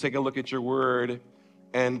thing to take a look at your word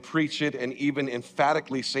and preach it and even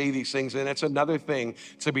emphatically say these things. And it's another thing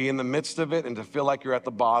to be in the midst of it and to feel like you're at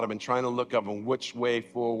the bottom and trying to look up and which way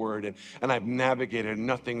forward. And I've navigated and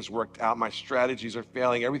nothing's worked out. My strategies are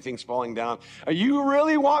failing. Everything's falling down. You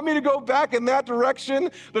really want me to go back in that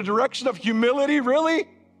direction? The direction of humility? Really?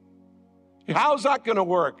 How's that going to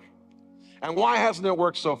work? And why hasn't it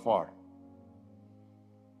worked so far?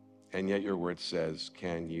 And yet your word says,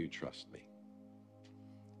 can you trust me?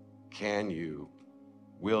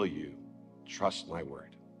 Will you trust my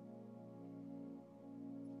word?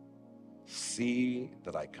 See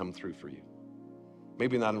that I come through for you.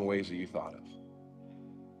 Maybe not in ways that you thought of.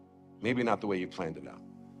 Maybe not the way you planned it out.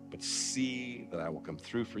 But see that I will come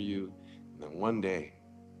through for you. And then one day,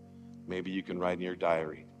 maybe you can write in your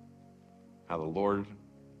diary how the Lord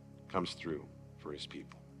comes through for his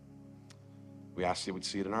people. We ask you would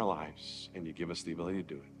see it in our lives, and you give us the ability to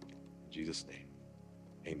do it. In Jesus' name,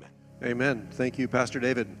 amen. Amen. Thank you, Pastor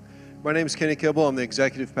David. My name is Kenny Kibble. I'm the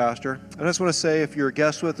executive pastor. I just want to say, if you're a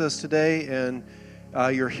guest with us today and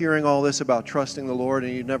you're hearing all this about trusting the Lord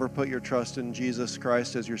and you've never put your trust in Jesus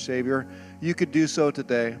Christ as your Savior, you could do so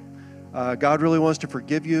today. God really wants to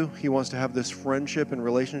forgive you. He wants to have this friendship and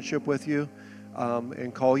relationship with you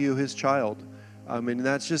and call you his child. And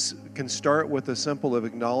that just can start with a simple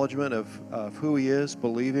acknowledgement of who he is,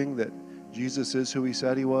 believing that Jesus is who he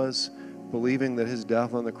said he was, believing that his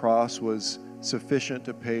death on the cross was sufficient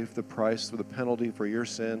to pay the price for the penalty for your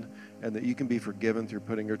sin, and that you can be forgiven through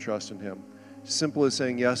putting your trust in him. Simple as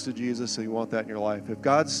saying yes to Jesus, and you want that in your life. If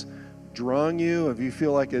God's drawing you, if you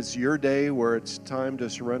feel like it's your day where it's time to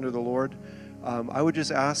surrender to the Lord, I would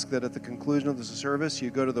just ask that at the conclusion of the service,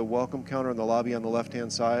 you go to the welcome counter in the lobby on the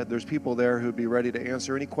left-hand side. There's people there who'd be ready to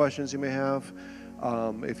answer any questions you may have.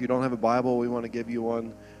 If you don't have a Bible, we want to give you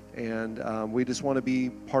one. And we just want to be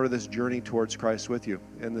part of this journey towards Christ with you.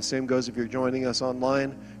 And the same goes if you're joining us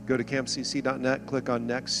online. Go to campcc.net, click on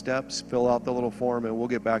Next Steps, fill out the little form, and we'll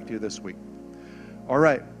get back to you this week. All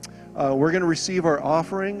right. We're going to receive our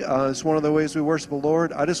offering. It's one of the ways we worship the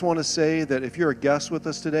Lord. I just want to say that if you're a guest with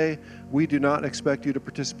us today, we do not expect you to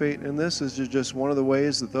participate in this. This is just one of the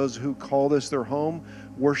ways that those who call this their home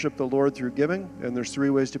worship the Lord through giving. And there's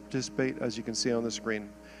 3 ways to participate, as you can see on the screen.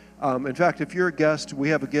 In fact, if you're a guest, we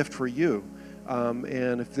have a gift for you.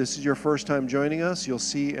 And if this is your first time joining us, you'll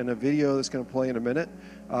see in a video that's going to play in a minute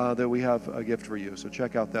that we have a gift for you. So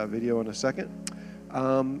check out that video in a second.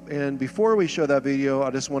 And before we show that video,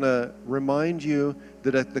 I just want to remind you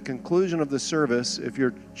that at the conclusion of the service, if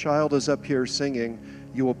your child is up here singing,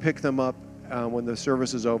 you will pick them up when the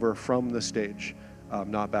service is over from the stage,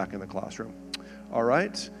 not back in the classroom. All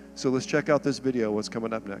right, so let's check out this video, what's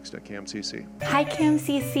coming up next at CAMCC. Hi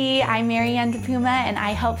CAMCC, I'm Marianne DePuma and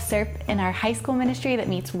I help serve in our high school ministry that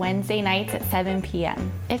meets Wednesday nights at 7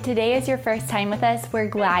 p.m. If today is your first time with us, we're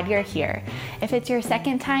glad you're here. If it's your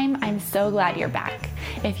second time, I'm so glad you're back.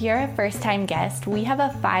 If you're a first-time guest, we have a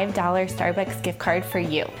 $5 Starbucks gift card for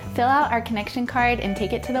you. Fill out our connection card and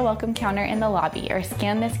take it to the welcome counter in the lobby, or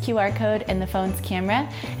scan this QR code in the phone's camera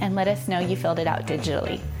and let us know you filled it out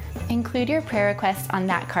digitally. Include your prayer request on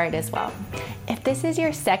that card as well. If this is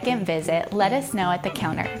your second visit, let us know at the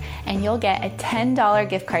counter and you'll get a $10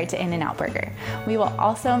 gift card to In-N-Out Burger. We will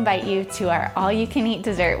also invite you to our all-you-can-eat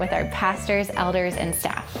dessert with our pastors, elders, and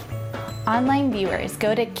staff. Online viewers,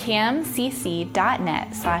 go to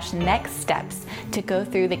camcc.net/nextsteps to go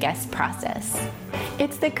through the guest process.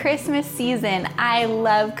 It's the Christmas season. I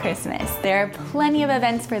love Christmas. There are plenty of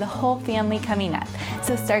events for the whole family coming up.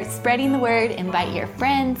 So start spreading the word, invite your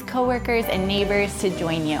friends, coworkers, and neighbors to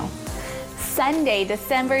join you. Sunday,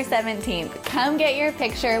 December 17th, come get your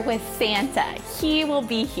picture with Santa. He will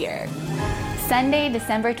be here. Sunday,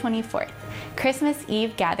 December 24th, Christmas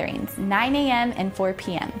Eve gatherings, 9 a.m. and 4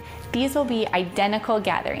 p.m. These will be identical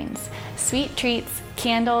gatherings. Sweet treats,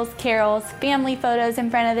 candles, carols, family photos in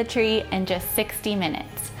front of the tree, and just 60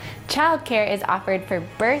 minutes. Childcare is offered for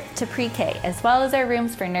birth to pre-K, as well as our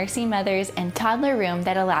rooms for nursing mothers and toddler room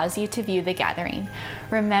that allows you to view the gathering.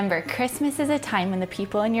 Remember, Christmas is a time when the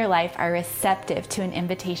people in your life are receptive to an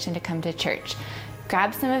invitation to come to church.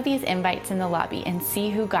 Grab some of these invites in the lobby and see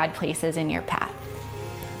who God places in your path.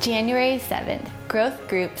 January 7th, growth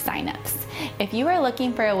group signups. If you are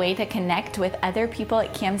looking for a way to connect with other people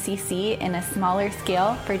at CAMCC in a smaller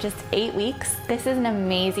scale for just 8 weeks, this is an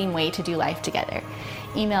amazing way to do life together.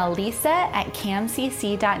 Email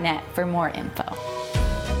lisa@camcc.net for more info.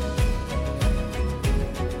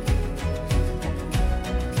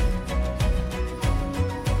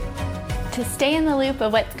 To stay in the loop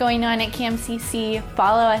of what's going on at CAMCC,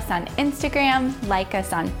 follow us on Instagram, like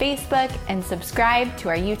us on Facebook, and subscribe to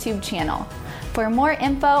our YouTube channel. For more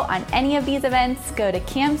info on any of these events, go to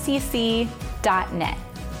camcc.net.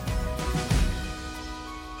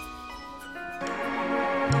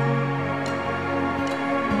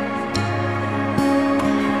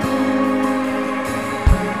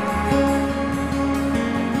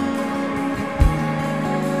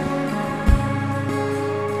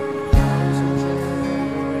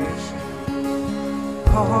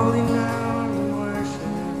 Calling out in worship,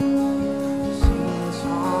 sing the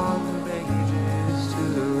song of ages to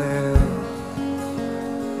the Lamb.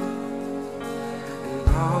 And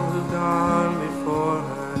all who've gone before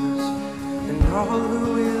us, and all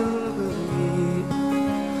who will believe,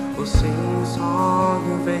 will sing the song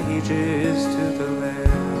of ages to the Lamb.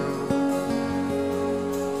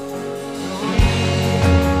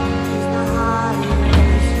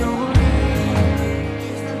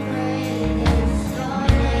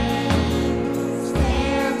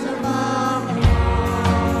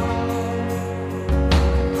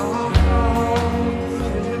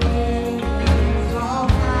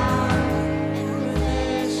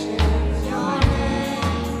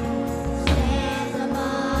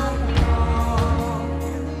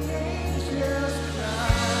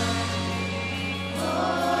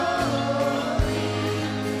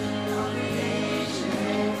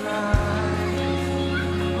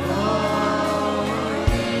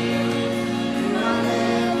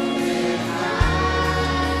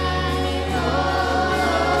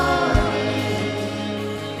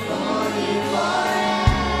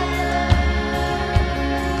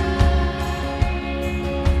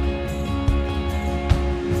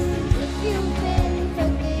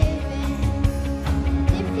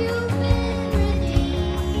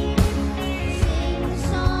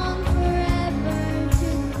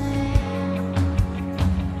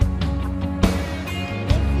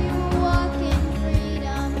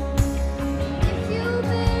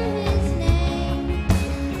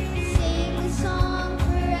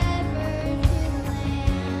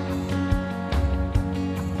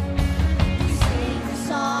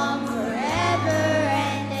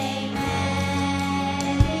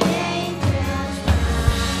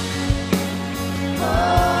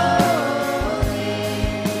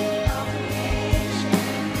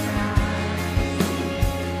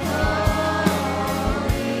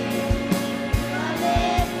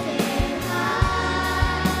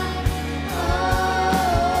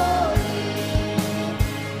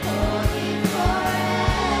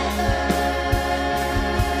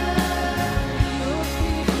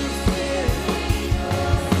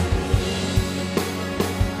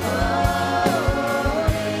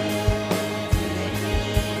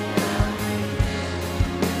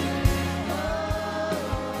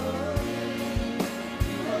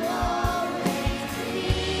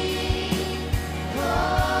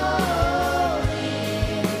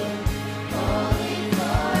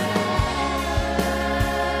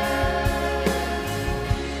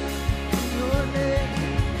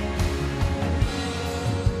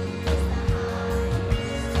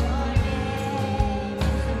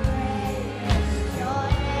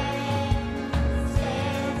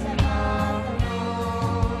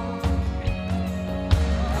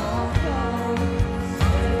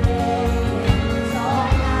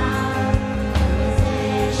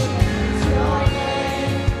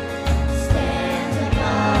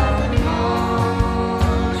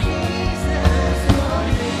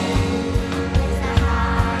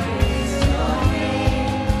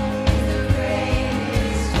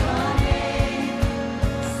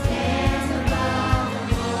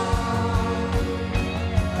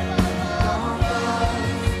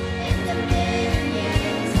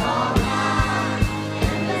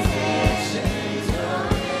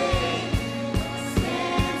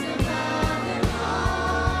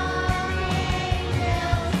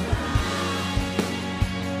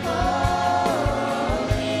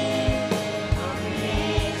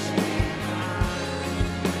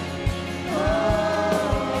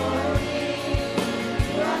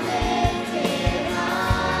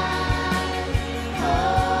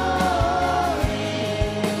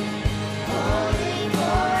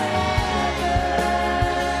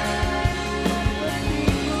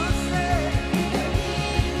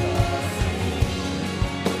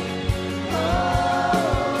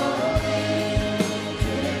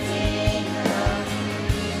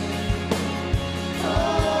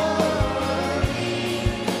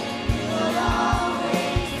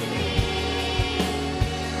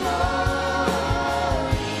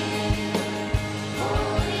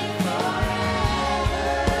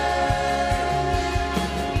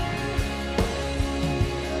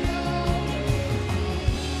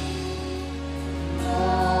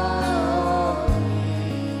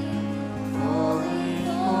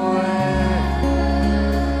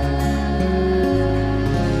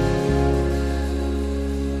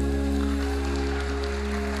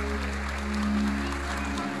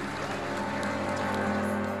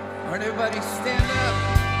 right, everybody stand up.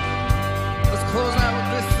 Let's close out with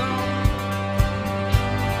this song.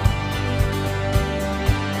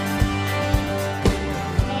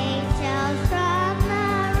 Angels from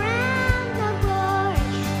around the glory,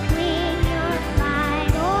 bring your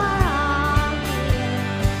light o'er all the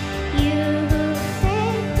earth. You who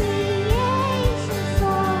saved creation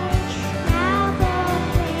soaring, now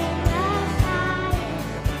proclaim the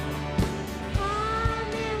highest.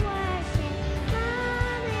 Come and worship,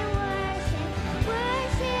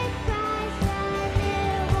 worship Christ the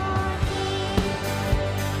newborn King.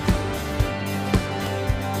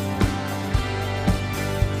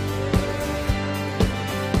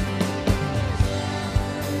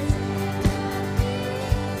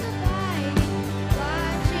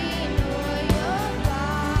 Watching o'er your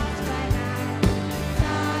thoughts by night,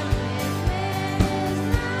 God with men is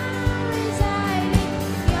now residing.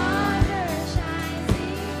 Yonder shines the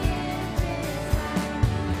endless light.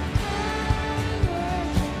 Come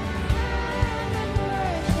and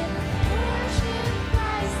worship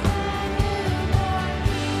Christ the newborn King. Worship Christ the newborn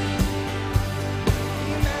King.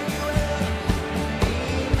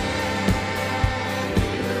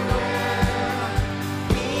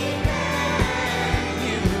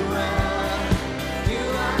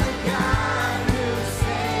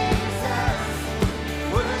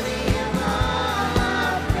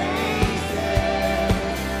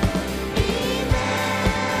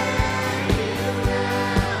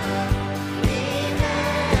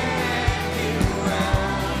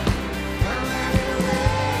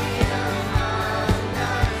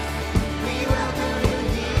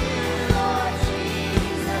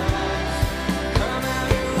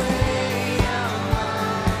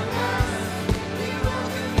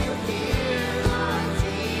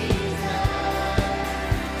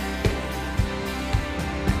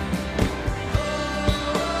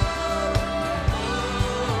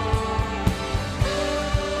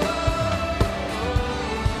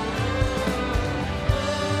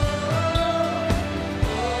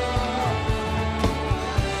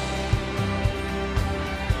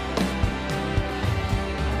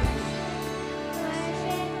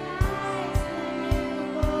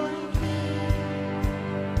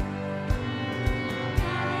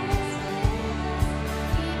 God is with us,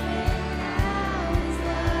 even now His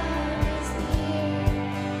love is near.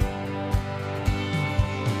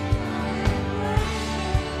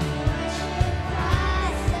 Worship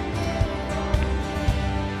Christ the newborn King.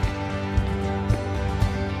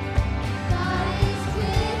 God is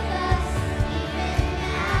with us, even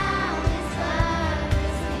now His love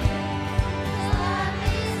is near. Love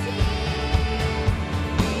is here,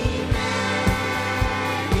 Emmanuel.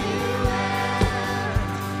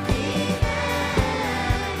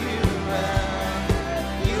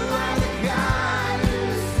 You are the God who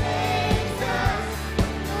saves us,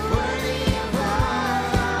 worthy of all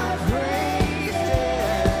our praises.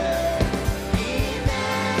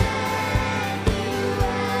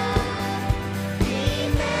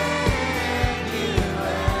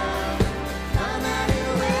 Emmanuel, come and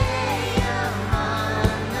reign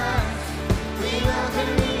among us. We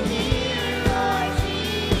welcome you here, Lord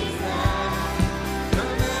Jesus.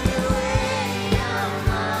 Come and reign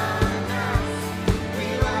among us. We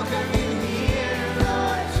welcome you here,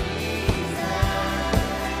 Lord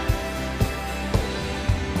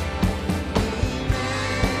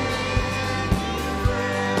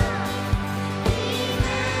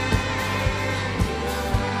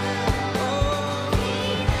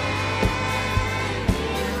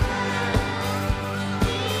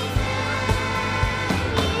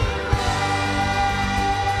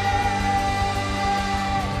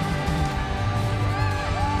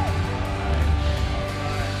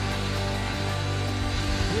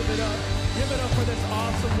Give it up for this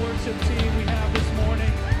awesome worship team we have this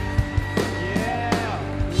morning. Yeah,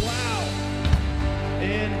 wow.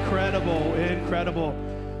 Incredible, incredible.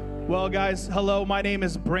 Well, guys, hello, my name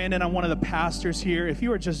is Brandon. I'm one of the pastors here. If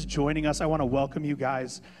you are just joining us, I want to welcome you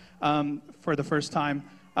guys for the first time.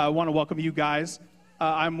 I want to welcome you guys.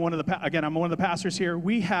 I'm one of the pastors here.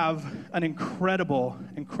 We have an incredible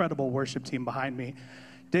worship team behind me.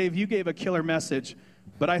 Dave, you gave a killer message,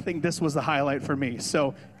 but I think this was the highlight for me.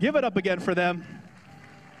 So give it up again for them.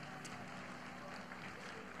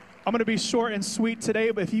 I'm going to be short and sweet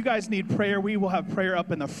today, but if you guys need prayer, we will have prayer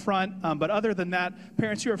up in the front. But other than that,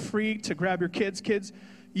 parents, you are free to grab your kids. Kids,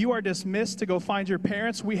 you are dismissed to go find your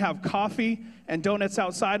parents. We have coffee and donuts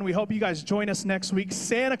outside, and we hope you guys join us next week.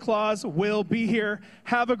 Santa Claus will be here.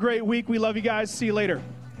 Have a great week. We love you guys. See you later.